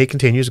 And he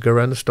continues to go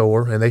around the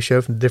store, and they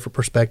show from different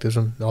perspectives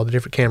and all the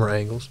different camera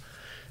angles.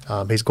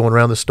 He's going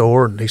around the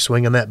store, and he's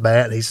swinging that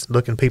bat, and he's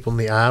looking people in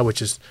the eye,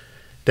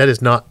 that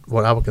is not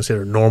what I would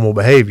consider normal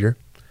behavior.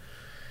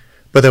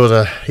 But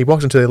he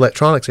walks into the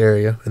electronics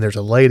area, and there's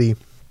a lady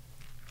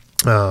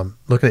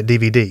looking at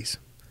DVDs,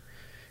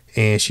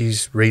 and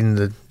she's reading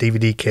the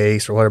DVD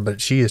case or whatever,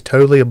 but she is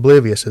totally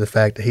oblivious to the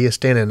fact that he is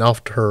standing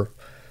off to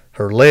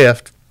her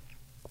left,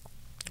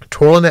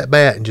 twirling that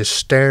bat and just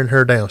staring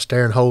her down,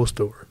 staring holes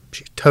through her.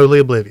 She's totally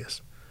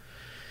oblivious.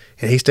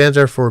 And he stands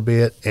there for a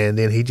bit, and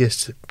then he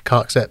just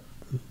cocks that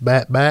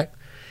bat back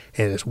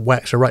and just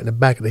whacks her right in the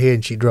back of the head,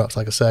 and she drops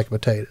like a sack of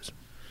potatoes.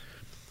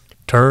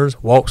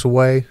 Turns, walks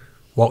away,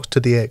 walks to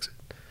the exit.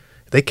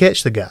 They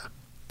catch the guy,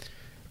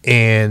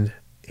 and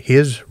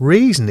his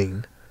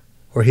reasoning,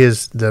 or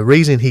the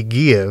reason he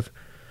give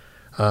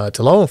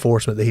to law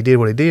enforcement that he did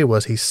what he did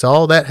was he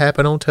saw that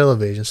happen on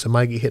television,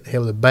 somebody get hit in the head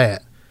with a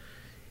bat,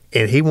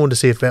 and he wanted to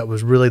see if that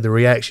was really the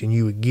reaction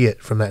you would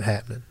get from that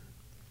happening.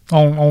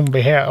 On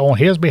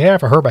his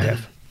behalf or her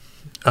behalf?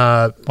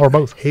 Or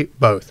both?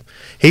 Both.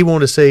 He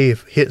wanted to see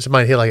if hitting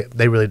somebody in the head like it,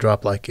 they really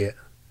dropped like it.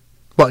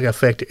 What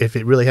effect, if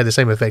it really had the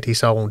same effect he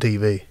saw on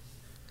TV.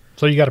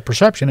 So you got a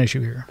perception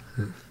issue here.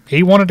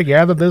 He wanted to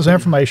gather this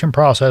information,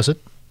 process it.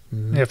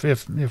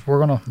 If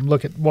we're going to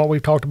look at what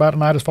we've talked about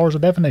tonight as far as a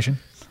definition,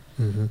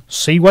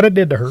 see what it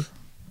did to her.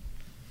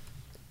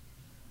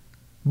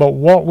 But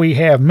what we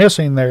have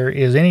missing there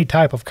is any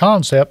type of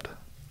concept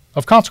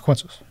of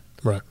consequences.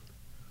 Right.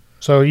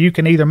 So you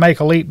can either make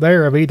a leap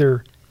there of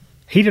either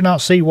he did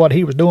not see what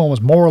he was doing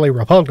was morally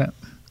repugnant,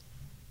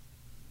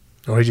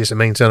 or he's just a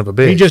mean son of a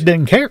bitch. He just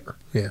didn't care.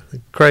 Yeah,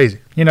 crazy.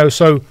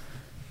 So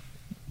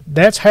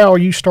that's how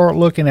you start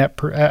looking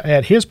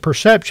at his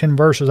perception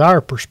versus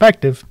our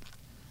perspective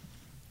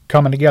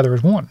coming together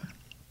as one.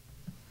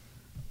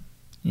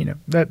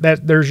 That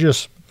there's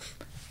just,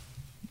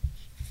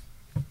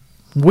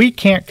 we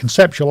can't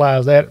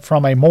conceptualize that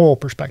from a moral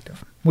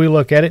perspective. We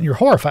look at it and you're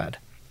horrified.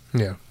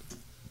 Yeah.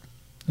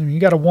 You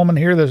got a woman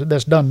here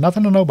that's done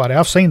nothing to nobody.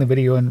 I've seen the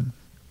video, and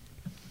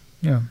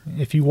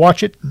if you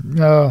watch it,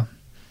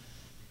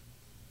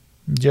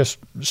 just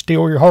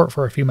steal your heart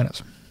for a few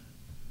minutes.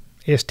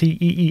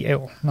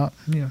 STEEL, not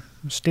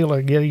steal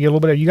it. Get a little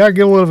bit. You got to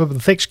get a little bit of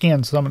the thick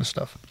skin. Some of the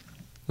stuff.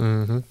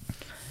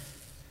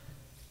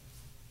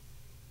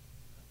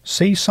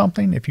 See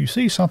something. If you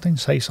see something,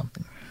 say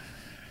something.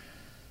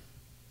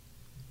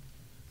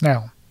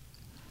 Now,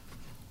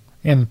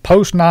 in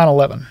post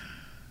 9/11.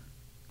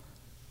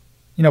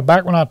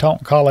 Back when I taught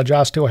in college,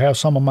 I still have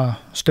some of my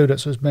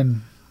students. It's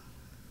been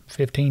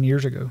 15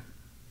 years ago,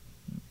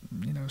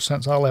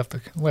 since I left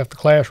the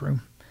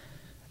classroom,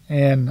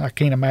 and I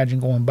can't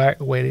imagine going back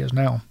the way it is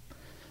now.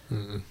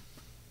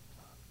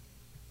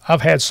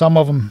 I've had some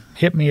of them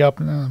hit me up,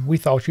 and we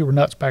thought you were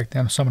nuts back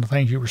then, some of the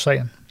things you were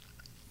saying.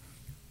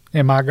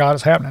 And my God,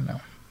 it's happening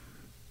now.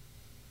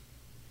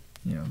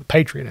 The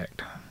Patriot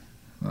Act,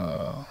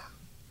 the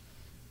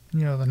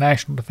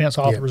National Defense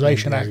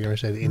Authorization Act. You ever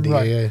say the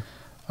NDAA? Right.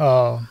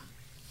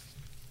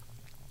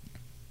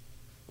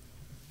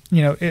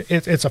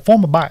 It's a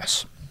form of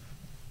bias.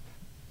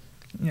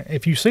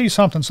 If you see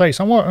something, say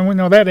something. And we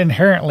know that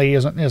inherently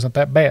isn't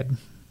that bad.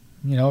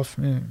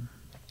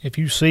 If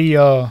you see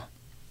your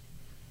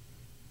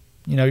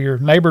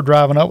neighbor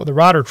driving up with a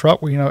Ryder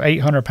truck with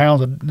 800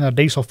 pounds of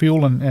diesel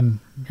fuel, and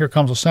here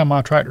comes a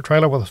semi tractor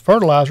trailer with a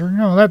fertilizer,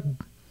 that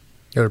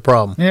there's a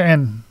problem. Yeah,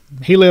 and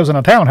he lives in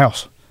a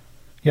townhouse.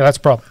 Yeah, that's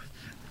a problem.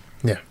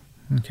 Yeah.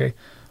 Okay.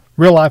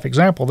 Real life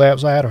example of that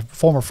was I had a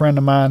former friend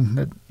of mine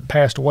that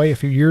passed away a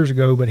few years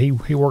ago, but he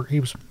worked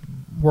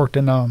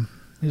in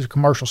he was a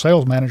commercial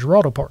sales manager for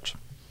auto parts.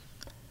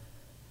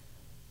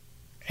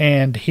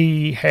 And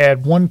he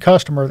had one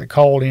customer that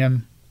called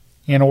in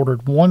and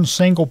ordered one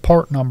single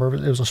part number.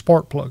 It was a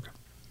spark plug.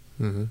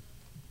 Mm-hmm.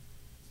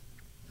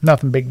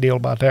 Nothing big deal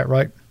about that,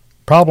 right?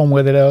 Problem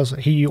with it is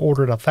he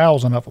ordered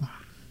 1,000 of them.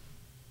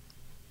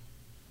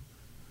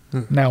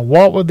 Now,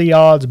 what would the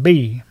odds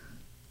be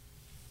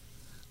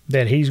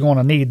that he's going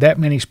to need that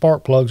many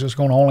spark plugs that's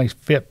going to only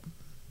fit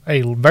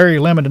a very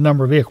limited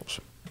number of vehicles?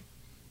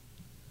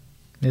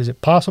 Is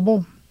it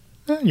possible?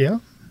 Yeah.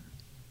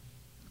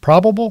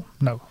 Probable?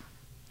 No.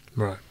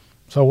 Right.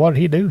 So what did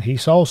he do? He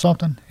saw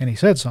something and he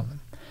said something.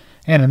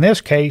 And in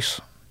this case,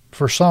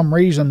 for some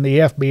reason, the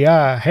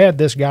FBI had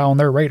this guy on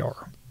their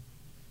radar.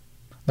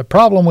 The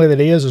problem with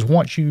it is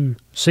once you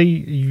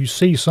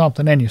see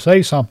something and you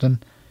say something,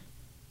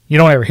 you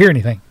don't ever hear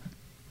anything.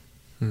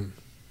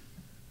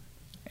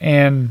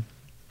 And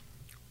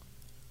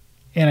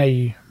in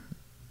a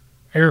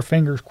air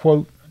fingers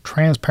quote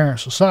transparent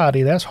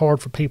society, that's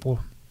hard for people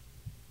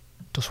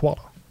to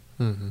swallow.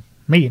 Mm-hmm.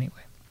 Me anyway.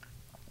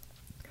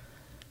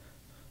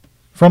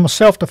 From a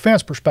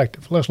self-defense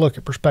perspective, let's look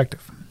at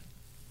perspective.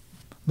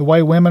 The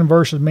way women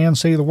versus men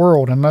see the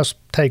world, and let's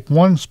take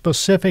one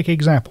specific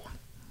example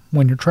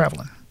when you're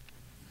traveling.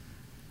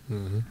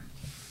 Mm-hmm.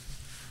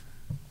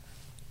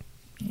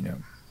 You know,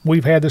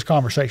 we've had this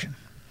conversation.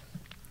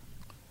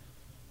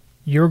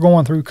 You're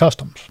going through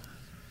customs.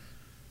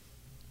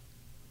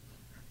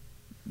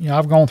 You know,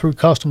 I've gone through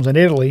customs in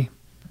Italy,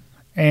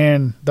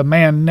 and the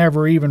man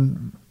never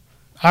even,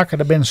 I could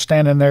have been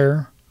standing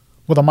there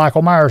with a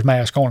Michael Myers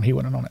mask on, he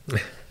wouldn't have known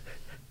it.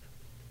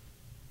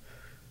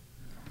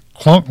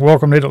 Clunk,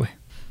 welcome to Italy.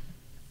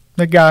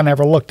 The guy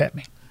never looked at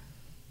me.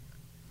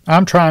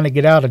 I'm trying to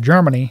get out of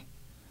Germany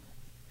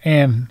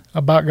and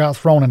about got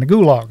thrown in the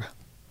gulag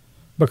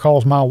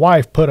because my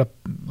wife put a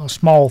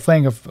small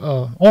thing of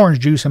orange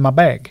juice in my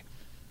bag,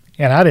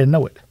 and I didn't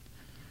know it.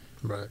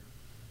 Right.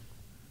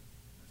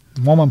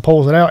 The woman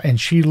pulls it out, and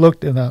she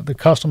looked at the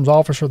customs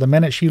officer. The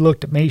minute she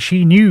looked at me,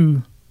 she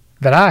knew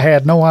that I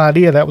had no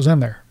idea that was in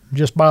there,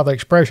 just by the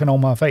expression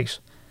on my face.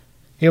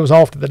 It was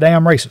off to the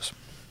damn races.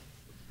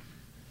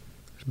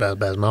 It's about as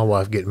bad as my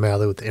wife getting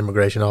mouthy with the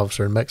immigration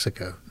officer in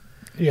Mexico.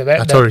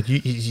 Yeah, I told her,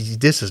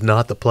 this is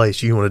not the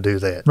place you want to do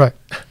that. Right.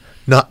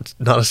 Not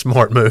a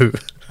smart move.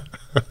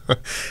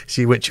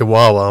 She went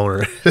chihuahua on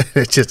her.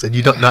 It's just,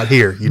 you don't, not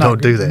here. You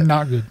don't do that.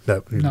 Not good.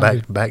 No,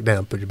 back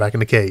down. Put you back in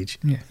the cage.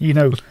 Yeah, you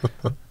know,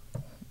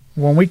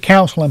 when we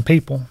counseling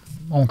people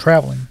on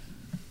traveling,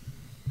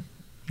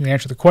 you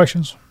answer the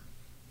questions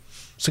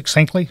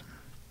succinctly,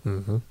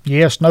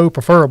 yes, no,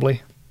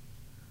 preferably,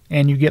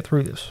 and you get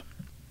through this.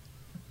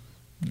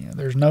 Yeah,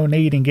 there's no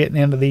need in getting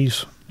into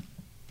these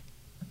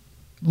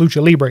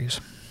lucha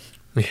libres.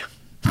 Yeah.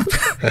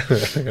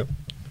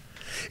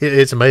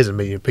 It's amazing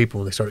to me, people,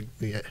 when they start.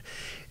 Yeah,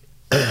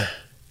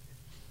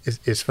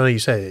 it's funny you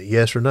say it,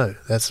 yes or no.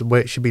 That's the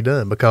way it should be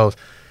done, because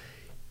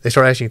they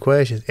start asking you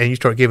questions and you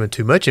start giving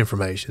too much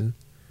information.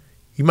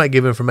 You might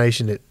give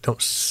information that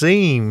don't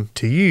seem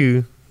to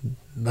you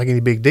like any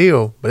big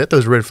deal, but that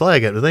throws a red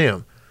flag out to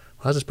them.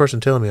 Why is this person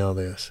telling me all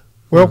this?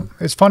 Well,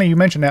 it's funny you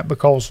mention that,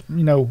 because,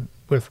 you know,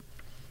 with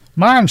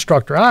my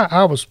instructor,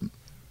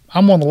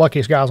 I'm one of the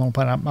luckiest guys on the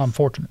planet. I'm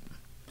fortunate.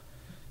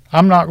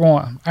 I'm not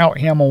going to out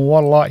him on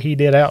what a lot he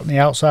did out in the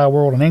outside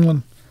world in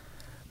England,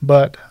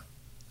 but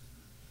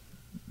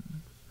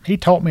he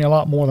taught me a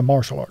lot more than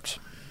martial arts.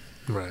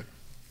 Right.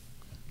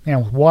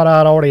 And with what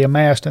I'd already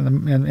amassed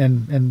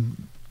in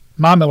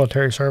my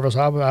military service,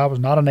 I was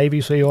not a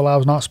Navy SEAL. I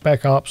was not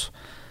Spec Ops.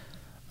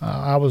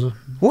 I was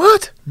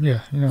what?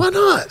 Yeah. You know, why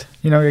not?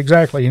 You know,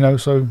 exactly. You know,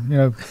 so, you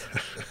know,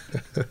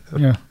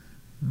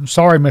 I'm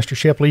sorry, Mr.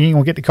 Shipley, you ain't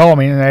going to get to call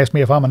me and ask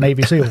me if I'm a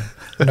Navy SEAL.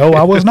 No,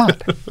 I was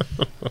not.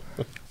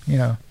 You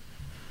know,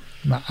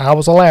 I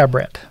was a lab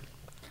rat.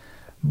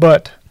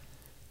 But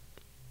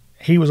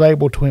he was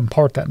able to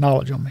impart that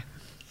knowledge on me.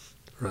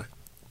 Right.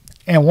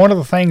 And one of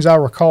the things I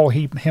recall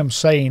him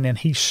saying, and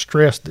he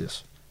stressed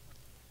this,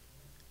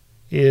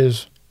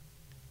 is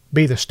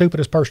be the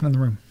stupidest person in the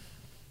room.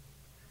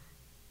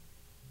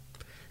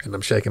 And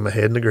I'm shaking my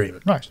head in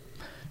agreement. Nice.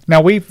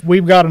 Now,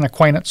 we've got an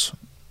acquaintance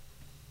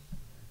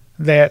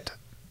that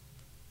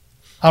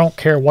I don't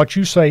care what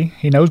you say,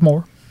 he knows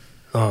more.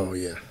 Oh,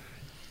 yeah.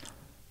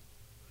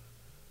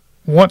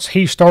 Once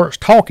he starts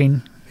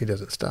talking, he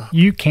doesn't stop.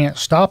 You can't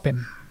stop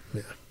him.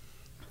 Yeah.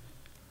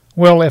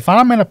 Well, if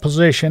I'm in a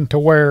position to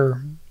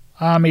where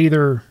I'm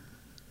either,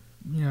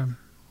 you know,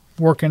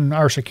 working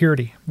our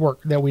security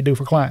work that we do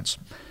for clients,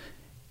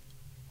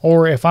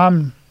 or if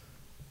I'm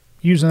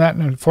using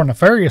that for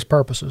nefarious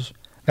purposes,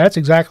 that's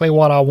exactly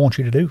what I want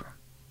you to do.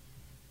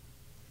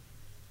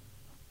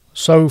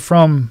 So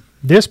from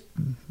this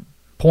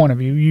point of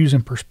view,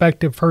 using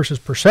perspective versus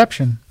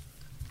perception,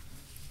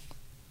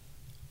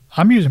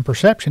 I'm using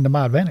perception to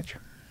my advantage.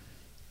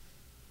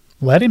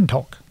 Let him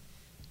talk.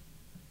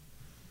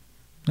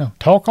 No,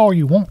 talk all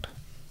you want.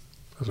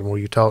 Because the more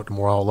you talk, the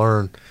more I'll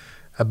learn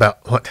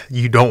about what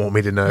you don't want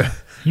me to know.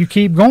 You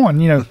keep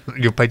going, you know.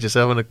 You'll paint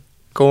yourself in a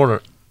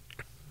corner.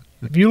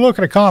 If you look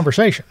at a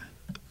conversation,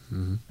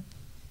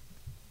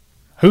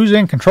 who's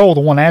in control,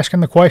 the one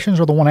asking the questions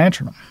or the one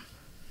answering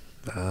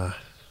them?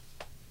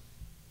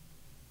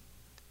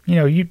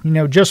 You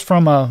know, just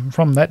from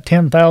that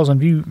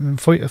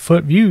 10,000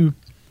 foot view,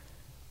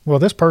 well,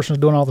 this person's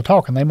doing all the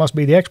talking. They must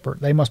be the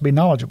expert. They must be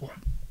knowledgeable.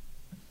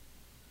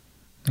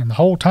 And the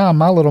whole time,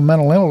 my little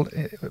mental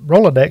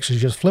Rolodex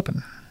is just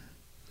flipping.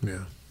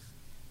 Yeah.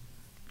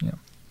 Yeah.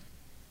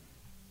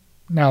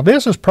 Now,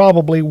 this is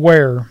probably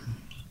where,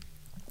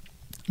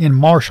 in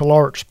martial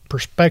arts,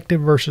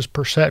 perspective versus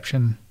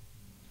perception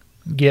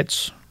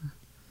gets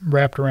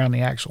wrapped around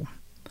the axle.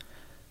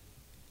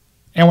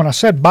 And when I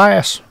said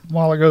bias a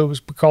while ago, it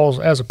was because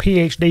as a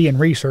PhD in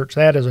research,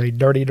 that is a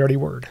dirty, dirty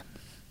word.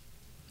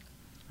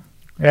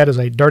 That is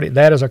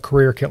a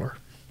career killer.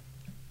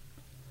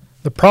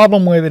 The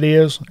problem with it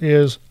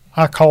is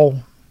I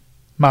call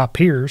my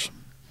peers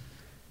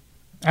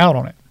out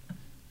on it.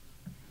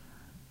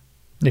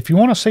 If you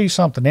want to see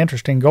something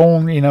interesting, go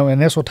on,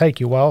 and this will take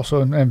you a while.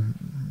 So,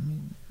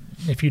 and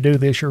if you do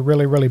this, you're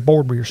really, really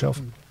bored with yourself.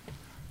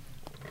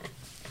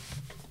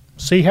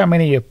 See how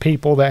many of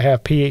people that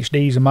have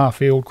PhDs in my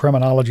field,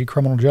 criminology,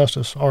 criminal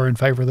justice, are in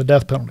favor of the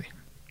death penalty.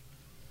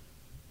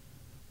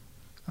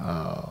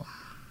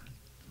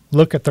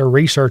 Look at their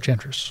research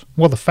interests.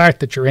 Well, the fact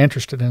that you're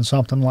interested in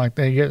something like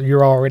that,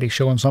 you're already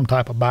showing some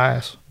type of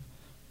bias.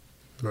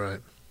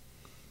 Right.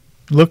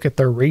 Look at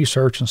their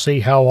research and see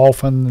how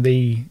often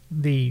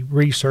the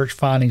research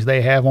findings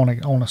they have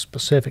on a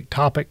specific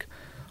topic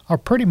are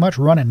pretty much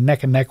running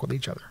neck and neck with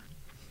each other.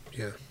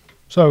 Yeah.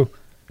 So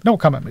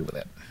don't come at me with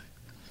that.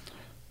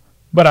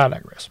 But I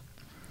digress.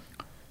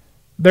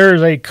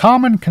 There's a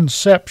common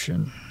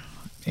conception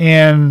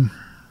in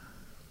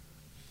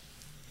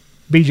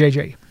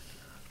BJJ.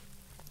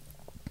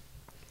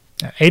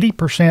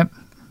 80%,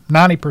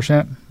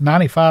 90%,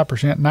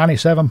 95%,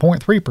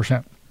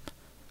 97.3%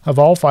 of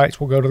all fights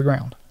will go to the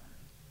ground.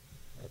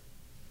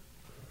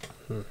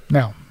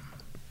 Now,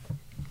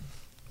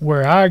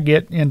 where I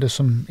get into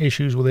some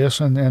issues with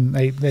this, and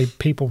they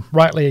people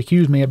rightly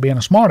accuse me of being a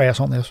smartass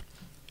on this,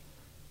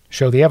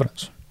 show the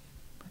evidence.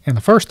 And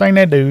the first thing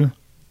they do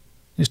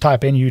is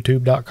type in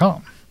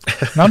youtube.com.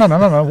 No.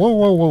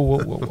 Whoa.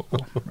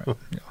 Right.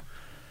 Yeah.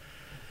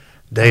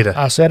 Data.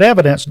 I said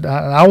evidence.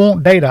 I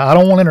want data. I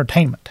don't want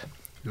entertainment.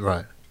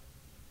 Right.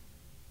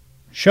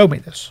 Show me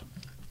this.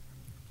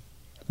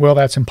 Well,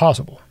 that's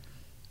impossible.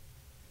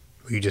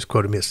 You just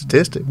quoted me a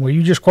statistic. Well,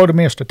 you just quoted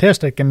me a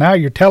statistic, and now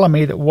you're telling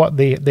me that what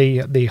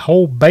the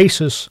whole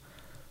basis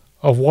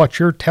of what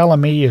you're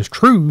telling me is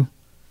true.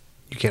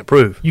 You can't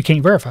prove. You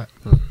can't verify it.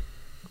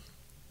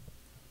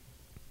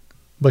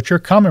 But you're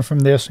coming from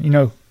this,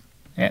 and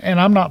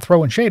I'm not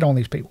throwing shade on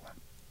these people.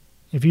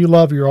 If you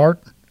love your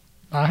art,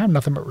 I have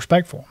nothing but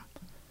respect for them.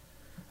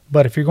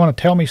 But if you're going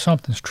to tell me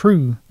something's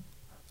true,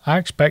 I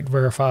expect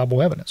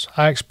verifiable evidence.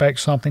 I expect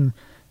something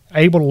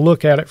able to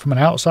look at it from an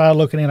outside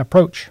looking in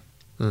approach.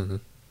 Mm-hmm.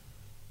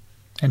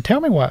 And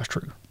tell me why it's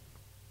true.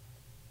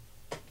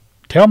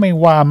 Tell me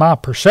why my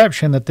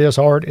perception that this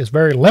art is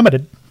very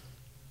limited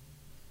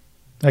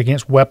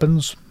against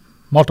weapons,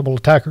 multiple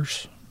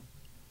attackers,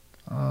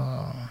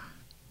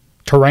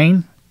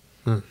 terrain.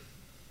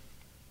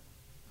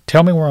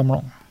 Tell me where I'm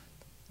wrong,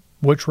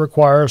 which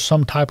requires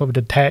some type of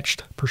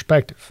detached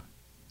perspective.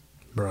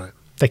 Right.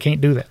 They can't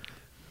do that.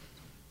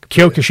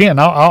 Kyokushin,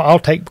 I'll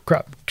take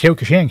crap.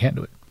 Kyokushin can't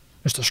do it.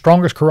 It's the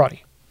strongest karate.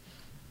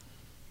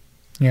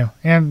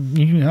 And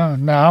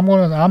now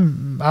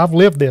I've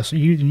lived this.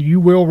 You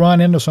will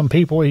run into some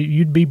people.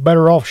 You'd be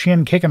better off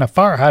shin kicking a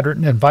fire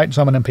hydrant than fighting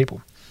some of them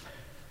people.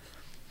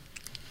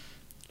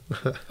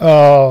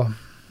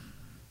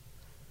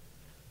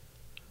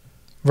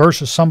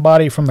 Versus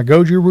somebody from the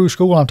Goju-Ryu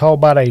school. I'm talking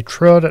about a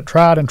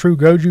tried and true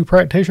Goju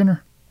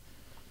practitioner.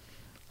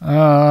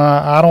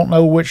 I don't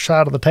know which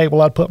side of the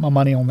table I'd put my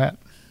money on that.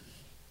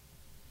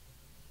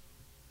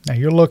 Now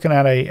you're looking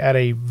at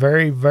a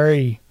very,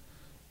 very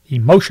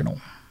emotional.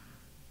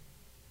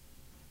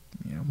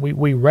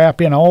 We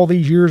wrap in all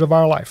these years of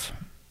our life.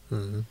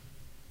 Mm-hmm.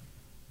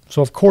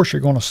 So of course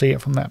you're going to see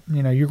it from that.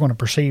 You're going to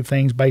perceive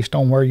things based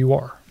on where you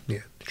are.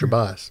 Yeah, it's your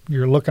bias.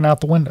 You're looking out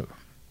the window.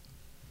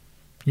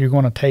 You're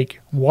going to take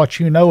what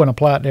you know and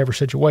apply it to every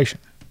situation.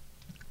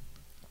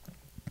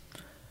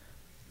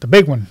 The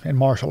big one in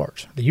martial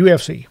arts, the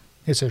UFC,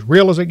 it's as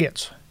real as it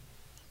gets.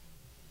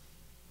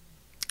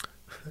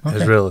 Okay.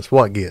 As real as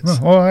what gets.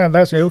 Well,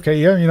 that's okay.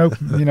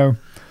 Yeah,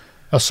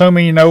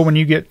 assuming when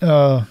you get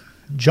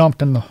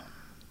jumped in the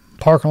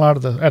parking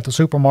lot at the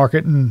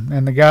supermarket,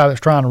 and the guy that's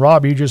trying to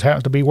rob you just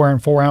happens to be wearing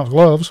 4-ounce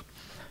gloves.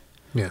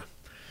 Yeah,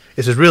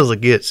 it's as real as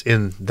it gets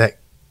in that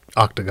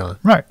octagon.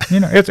 Right.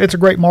 It's a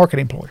great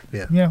marketing ploy.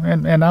 Yeah.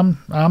 And I'm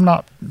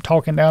not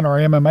talking down to our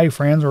MMA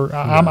friends, or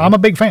I'm a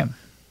big fan.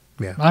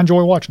 Yeah. I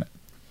enjoy watching it.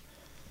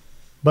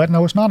 But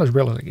no, it's not as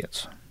real as it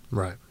gets.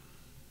 Right.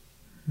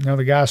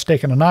 The guy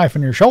sticking a knife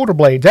in your shoulder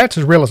blades, that's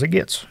as real as it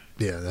gets.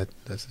 Yeah,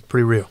 that's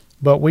pretty real.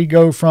 But we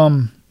go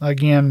from,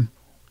 again,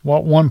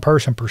 what one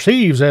person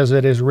perceives as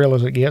it as real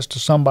as it gets to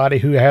somebody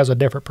who has a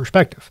different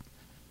perspective.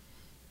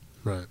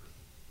 Right.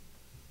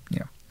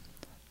 Yeah.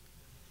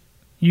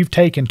 You've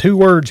taken two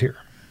words here,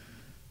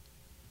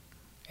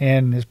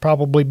 and it's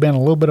probably been a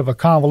little bit of a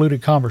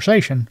convoluted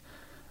conversation,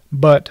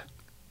 but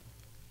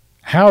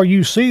how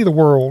you see the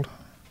world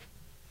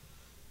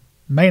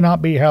may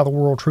not be how the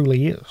world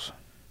truly is.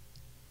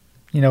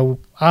 You know,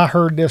 I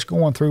heard this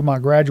going through my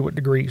graduate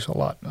degrees a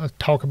lot. I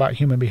talk about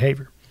human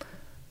behavior.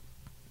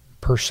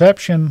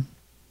 Perception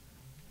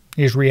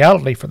is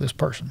reality for this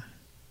person.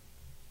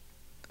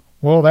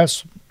 Well,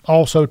 that's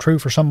also true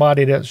for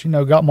somebody that's,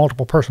 got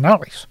multiple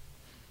personalities.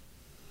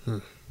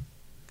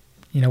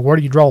 Where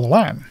do you draw the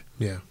line?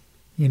 Yeah.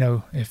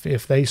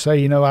 If they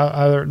say,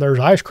 there's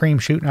ice cream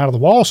shooting out of the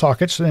wall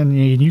sockets, and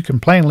you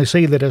can plainly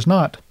see that it's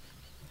not.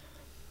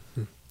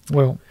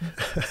 Well,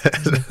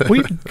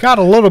 we've got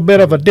a little bit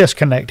of a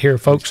disconnect here,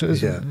 folks.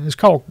 It's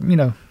called,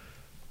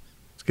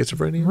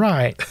 schizophrenia?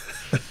 Right.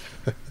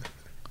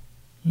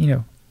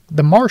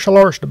 The martial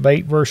arts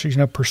debate versus,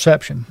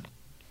 perception.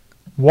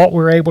 What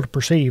we're able to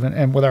perceive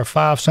and with our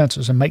five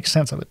senses and make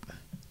sense of it.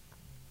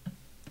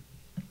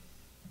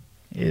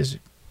 Is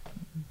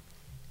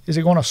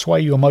it going to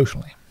sway you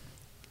emotionally?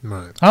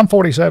 Right. I'm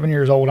 47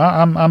 years old.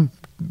 I'm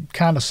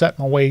kind of set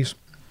in my ways.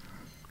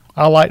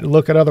 I like to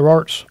look at other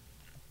arts.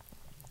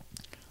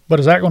 But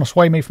is that going to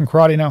sway me from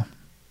karate now?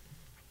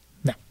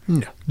 No.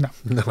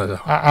 Not at all.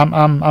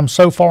 I'm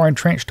so far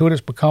entrenched to it,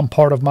 it's become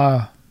part of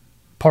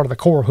the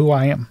core of who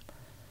I am.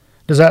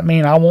 Does that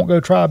mean I won't go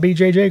try a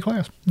BJJ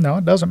class? No,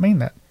 it doesn't mean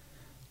that.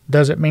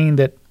 Does it mean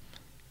that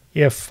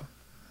if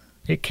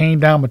it came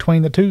down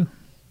between the two?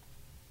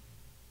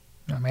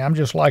 I mean, I'm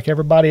just like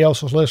everybody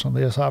else is listening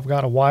to this. I've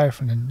got a wife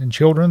and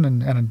children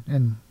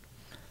and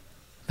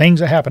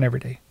things that happen every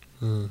day.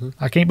 Mm-hmm.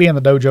 I can't be in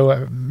the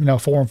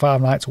dojo, 4 and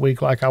 5 nights a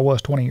week like I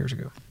was 20 years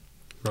ago.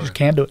 Right. Just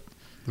can't do it.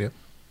 Yep.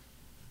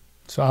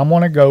 So I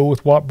want to go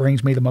with what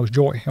brings me the most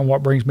joy and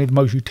what brings me the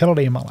most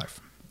utility in my life.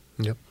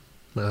 Yep.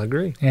 I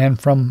agree. And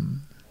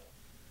from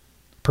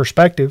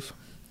perspective,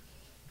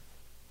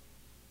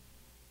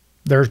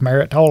 there's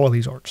merit to all of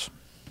these arts.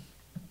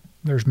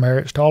 There's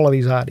merits to all of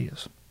these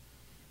ideas.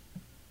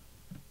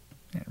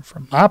 And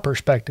from my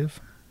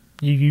perspective,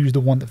 you use the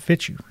one that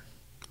fits you.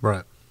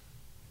 Right.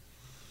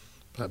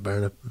 Like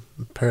wearing a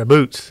pair of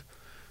boots.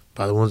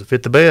 Buy the ones that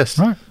fit the best.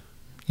 Right.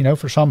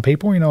 For some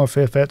people,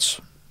 if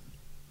it's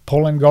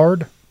pulling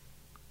guard,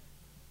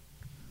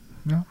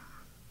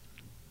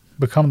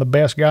 become the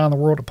best guy in the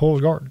world that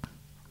pulls guard.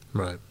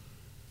 Right.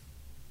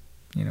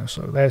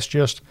 So that's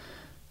just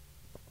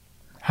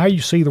how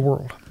you see the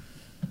world.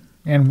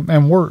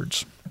 And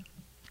words.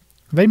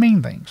 They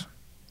mean things.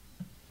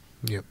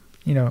 Yep.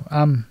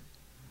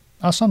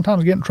 I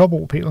sometimes get in trouble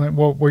with people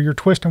where you're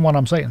twisting what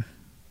I'm saying.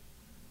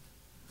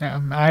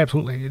 I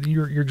absolutely,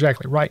 you're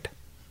exactly right.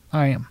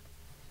 I am.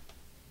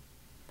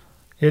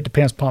 It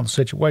depends upon the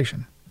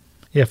situation.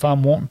 If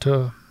I'm wanting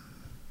to,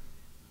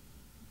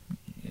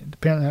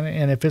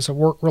 and if it's a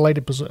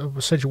work-related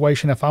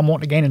situation, if I'm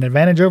wanting to gain an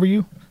advantage over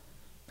you,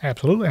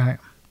 absolutely I am.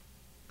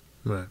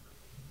 Right.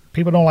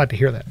 People don't like to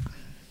hear that,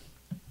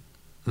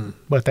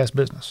 but that's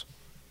business.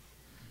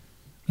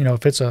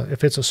 If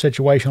it's a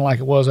situation like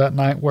it was that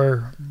night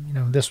where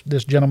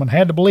this gentleman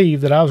had to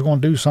believe that I was going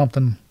to do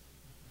something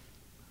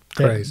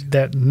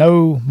that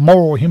no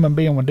moral human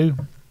being would do.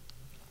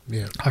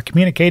 Yeah. I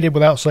communicated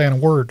without saying a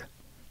word.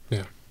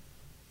 Yeah.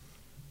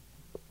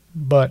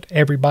 But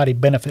everybody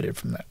benefited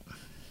from that.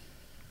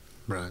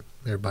 Right.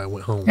 Everybody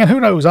went home. And who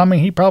knows? I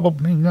mean, he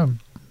probably,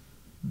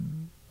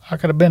 I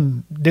could have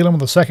been dealing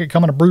with the second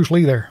coming of Bruce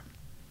Lee there.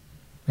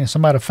 And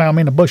somebody found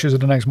me in the bushes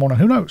the next morning.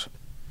 Who knows?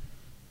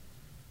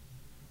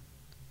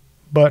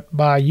 But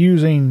by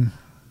using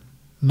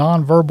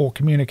nonverbal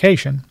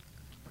communication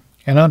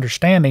and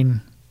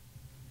understanding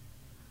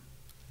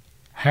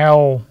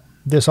how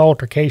this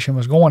altercation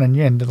was going and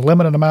in the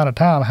limited amount of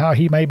time, how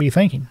he may be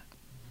thinking,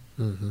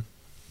 it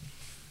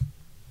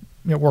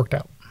worked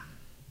out.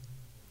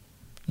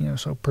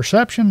 So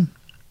perception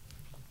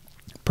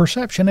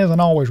isn't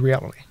always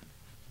reality.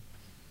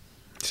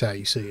 It's how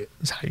you see it.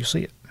 It's how you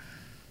see it.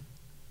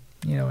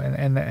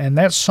 And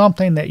that's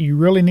something that you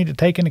really need to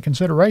take into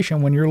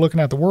consideration when you're looking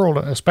at the world,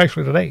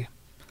 especially today.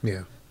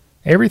 Yeah.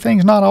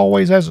 Everything's not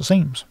always as it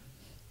seems.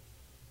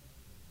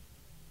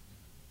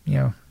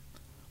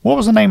 What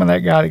was the name of that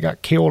guy that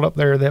got killed up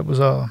there that was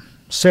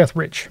Seth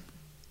Rich?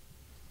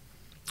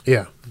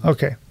 Yeah.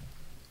 Okay.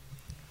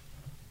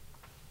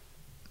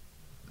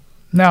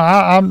 Now,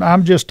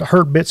 I'm just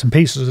heard bits and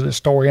pieces of this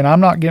story, and I'm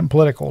not getting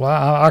political.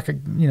 I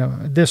could,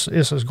 this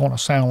is going to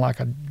sound like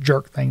a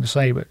jerk thing to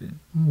say, but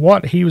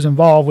what he was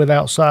involved with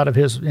outside of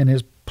his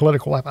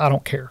political life, I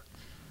don't care.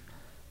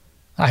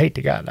 I hate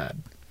the guy died.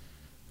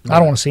 Right. I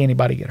don't want to see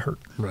anybody get hurt.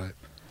 Right.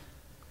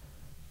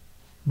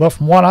 But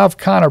from what I've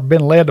kind of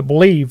been led to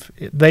believe,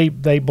 they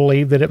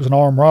believe that it was an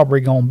armed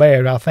robbery gone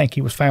bad. I think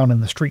he was found in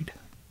the street.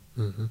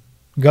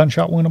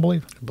 Gunshot wound, I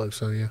believe. I believe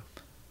so, yeah.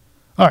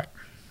 All right.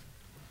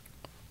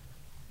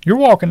 You're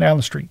walking down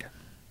the street,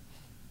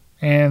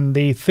 and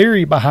the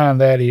theory behind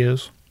that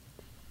is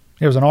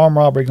it was an armed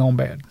robbery gone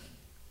bad.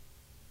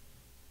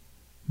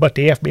 But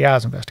the FBI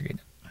is investigating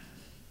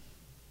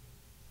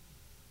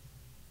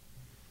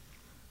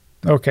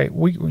it. Okay,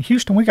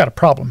 Houston, we got a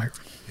problem here.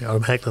 Yeah,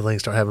 automatically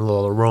things start having a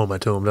little aroma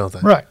to them, don't they?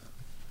 Right.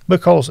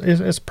 Because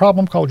it's a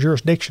problem called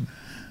jurisdiction.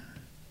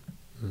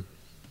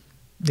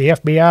 The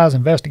FBI is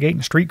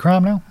investigating street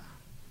crime now.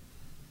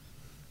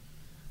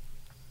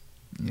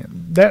 Yeah,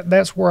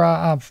 that's where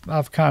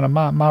I've kind of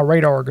my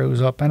radar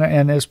goes up,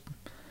 and it's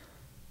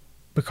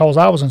because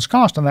I was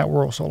ensconced in that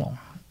world so long.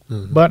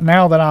 Mm-hmm. But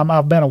now that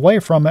I've been away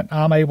from it,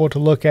 I'm able to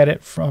look at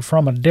it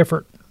from a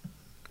different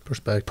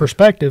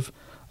perspective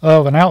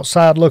of an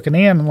outside looking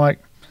in, and like,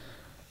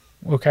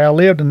 okay, I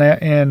lived in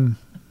that, and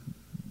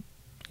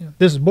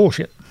this is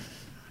bullshit.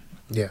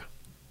 Yeah,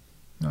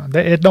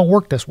 it don't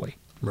work this way.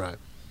 Right.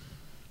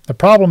 The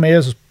problem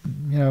is,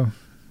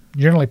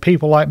 generally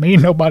people like me,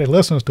 nobody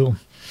listens to them.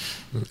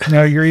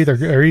 You're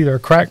either a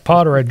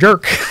crackpot or a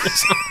jerk.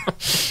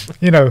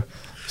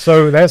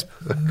 So that's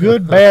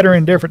good, bad, or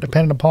indifferent,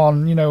 depending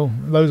upon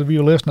those of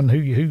you listening who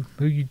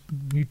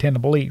you tend to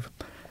believe.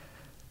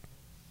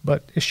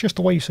 But it's just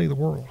the way you see the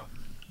world.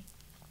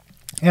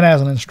 And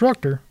as an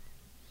instructor,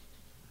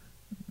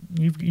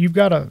 you've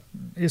got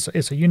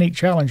it's a unique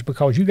challenge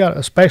because you got,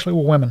 especially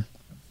with women,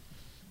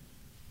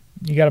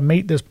 you got to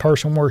meet this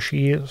person where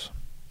she is,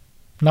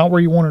 not where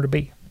you want her to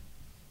be.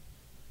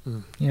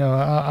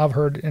 I've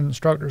heard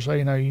instructors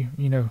say,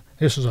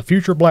 this is a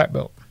future black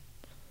belt.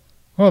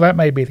 Well, that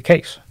may be the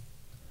case.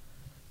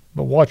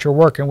 But what you're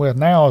working with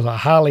now is a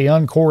highly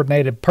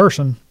uncoordinated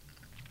person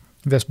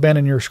that's been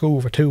in your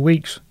school for 2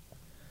 weeks,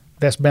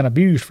 that's been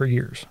abused for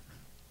years.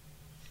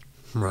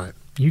 Right.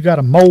 You got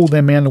to mold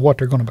them into what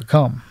they're going to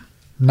become,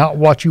 not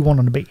what you want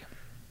them to be.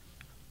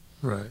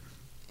 Right.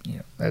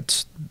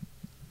 That's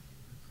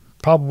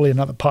probably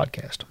another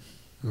podcast.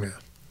 Yeah.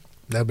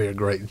 That'd be a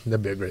great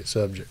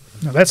subject.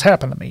 Now, that's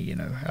happened to me,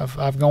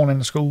 I've gone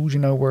into schools,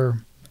 where,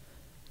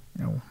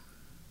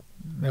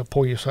 they'll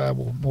pull you aside,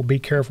 well, be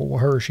careful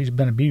with her, she's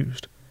been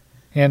abused.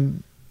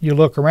 And you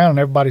look around and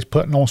everybody's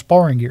putting on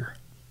sparring gear.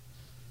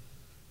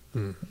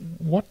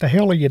 What the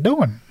hell are you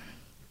doing?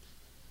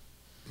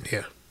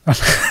 Yeah.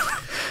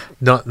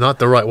 not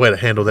the right way to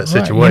handle that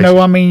situation.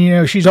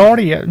 Right. She's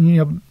already,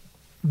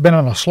 been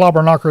on a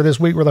slobber knocker this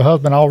week with her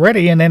husband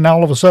already, and then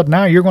all of a sudden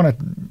now you're going to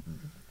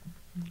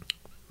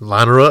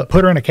line her up,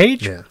 put her in a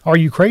cage? Yeah. Are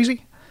you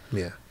crazy?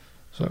 Yeah.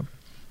 So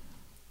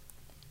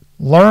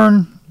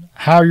learn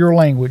how your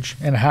language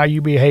and how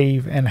you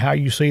behave and how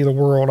you see the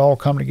world all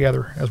come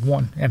together as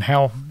one, and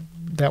how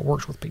that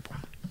works with people.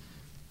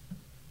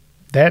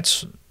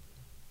 That's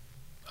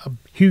a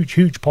huge,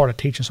 huge part of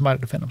teaching somebody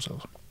to defend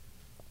themselves.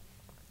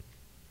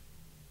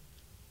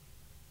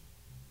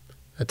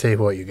 I tell you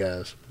what, you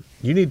guys,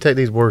 you need to take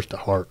these words to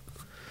heart.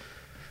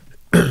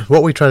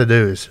 What we try to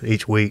do is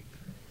each week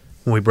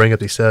when we bring up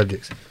these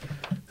subjects,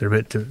 they're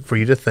meant for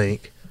you to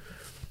think.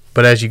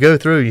 But as you go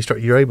through,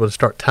 you're able to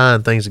start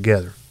tying things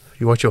together.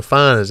 What you'll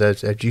find is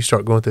as you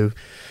start going through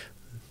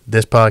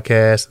this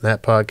podcast and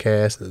that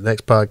podcast and the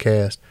next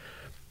podcast,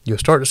 you'll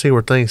start to see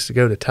where things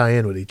go to tie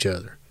in with each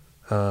other.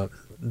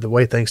 The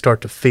way things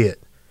start to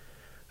fit.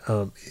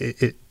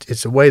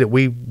 It's a way that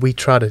we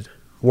try to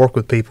work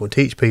with people and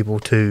teach people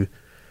to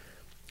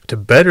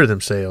better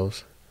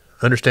themselves,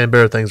 understand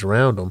better things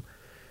around them,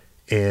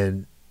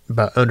 and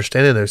by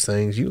understanding those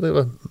things, you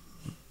live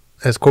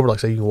as a corporate, like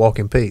I say, you can walk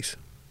in peace.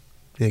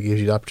 It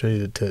gives you the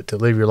opportunity to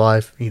live your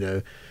life,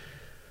 in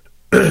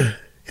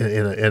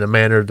a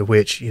manner to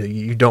which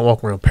you don't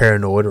walk around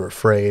paranoid or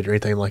afraid or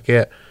anything like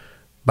that.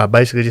 By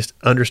basically just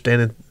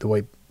understanding the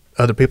way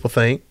other people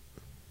think,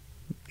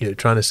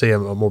 trying to see a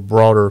more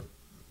broader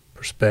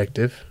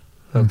perspective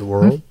of the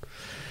world.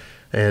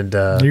 And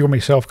you're gonna be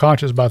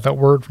self-conscious about that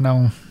word from now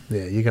on.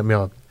 Yeah, you got me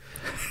all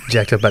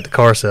jacked up about the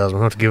car salesman.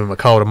 I'm going to have to give him a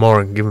call tomorrow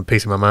and give him a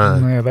piece of my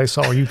mind. Yeah, they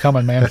saw you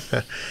coming, man.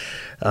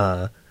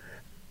 No,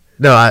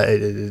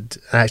 I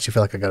actually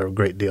feel like I got a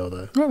great deal,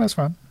 though. Well, that's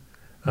fine.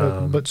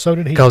 But so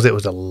did he. Because it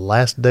was the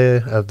last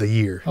day of the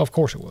year. Of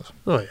course it was.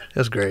 Oh, yeah.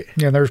 That's great.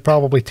 Yeah, there's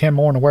probably 10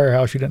 more in the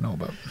warehouse you didn't know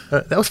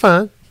about. That was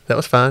fine.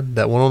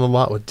 That one on the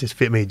lot would just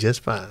fit me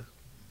just fine.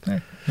 Hey,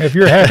 if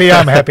you're happy,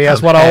 I'm happy.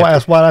 That's what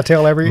I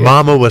tell every.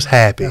 Mama was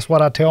happy. That's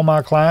what I tell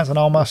my clients and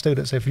all my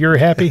students. If you're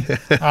happy,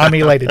 I'm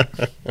elated.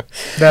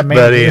 But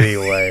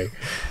anyway,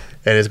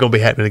 and it's going to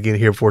be happening again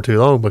here before too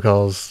long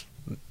because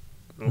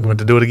I'm going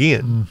to do it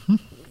again. Mm-hmm.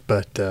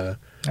 But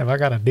have I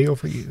got a deal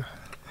for you?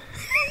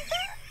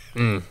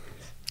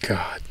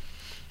 God,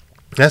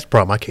 that's the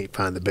problem. I can't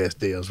find the best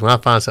deals. When I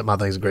find something I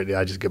think is a great deal,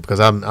 I just get because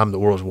I'm the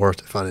world's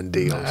worst at finding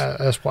deals.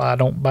 That's why I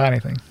don't buy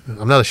anything.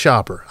 I'm not a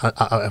shopper.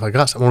 If I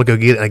got something, I want to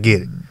go get it. I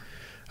get it.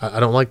 I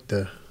don't like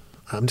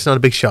I'm just not a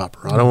big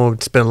shopper. I don't want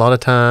to spend a lot of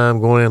time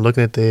going in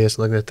looking at this,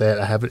 looking at that.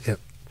 I have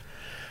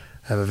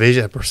a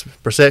vision, a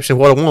perception of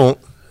what I want.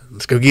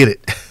 Let's go get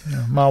it.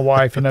 My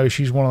wife,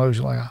 she's one of those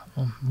like,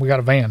 we got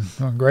a van.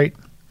 Oh, great.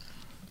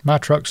 My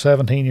truck's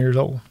 17 years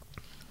old.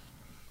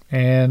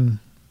 And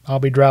I'll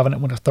be driving it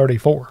when it's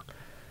 34.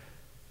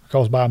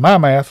 Because by my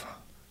math,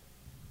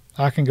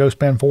 I can go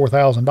spend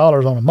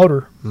 $4,000 on a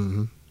motor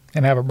Mm-hmm.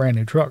 and have a brand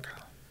new truck.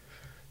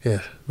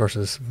 Yeah,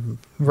 versus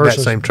that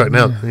same truck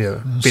now,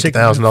 $50,000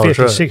 $50,000,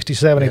 truck.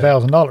 $60,000,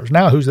 $70,000.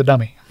 Now who's the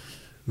dummy?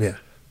 Yeah.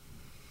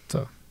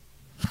 So,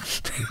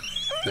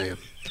 Damn.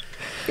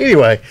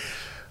 Anyway,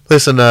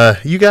 listen,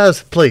 you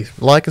guys, please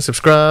like and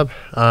subscribe.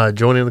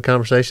 Join in the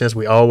conversation, as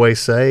we always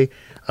say.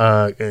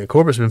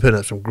 Corbett's been putting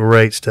up some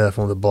great stuff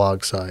on the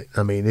blog site.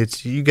 I mean,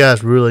 you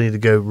guys really need to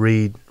go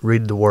read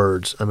the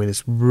words. I mean,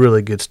 it's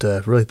really good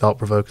stuff, really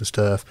thought-provoking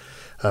stuff.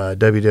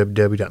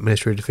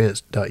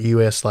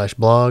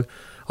 www.ministrydefense.us/blog.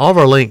 All of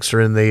our links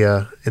are in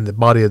the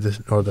body of this,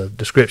 or the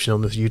description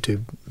on this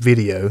YouTube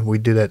video. We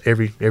do that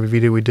every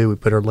video we do. We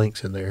put our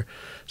links in there,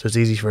 so it's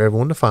easy for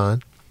everyone to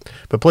find.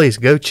 But please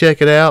go check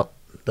it out.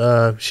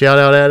 Shout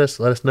out at us.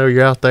 Let us know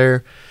you're out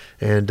there.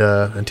 And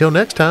until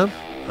next time,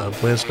 I'm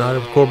Glenn Snyder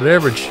with Corbett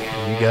Everidge.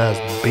 You guys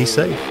be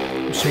safe.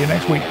 see you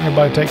next week.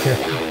 Everybody take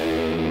care.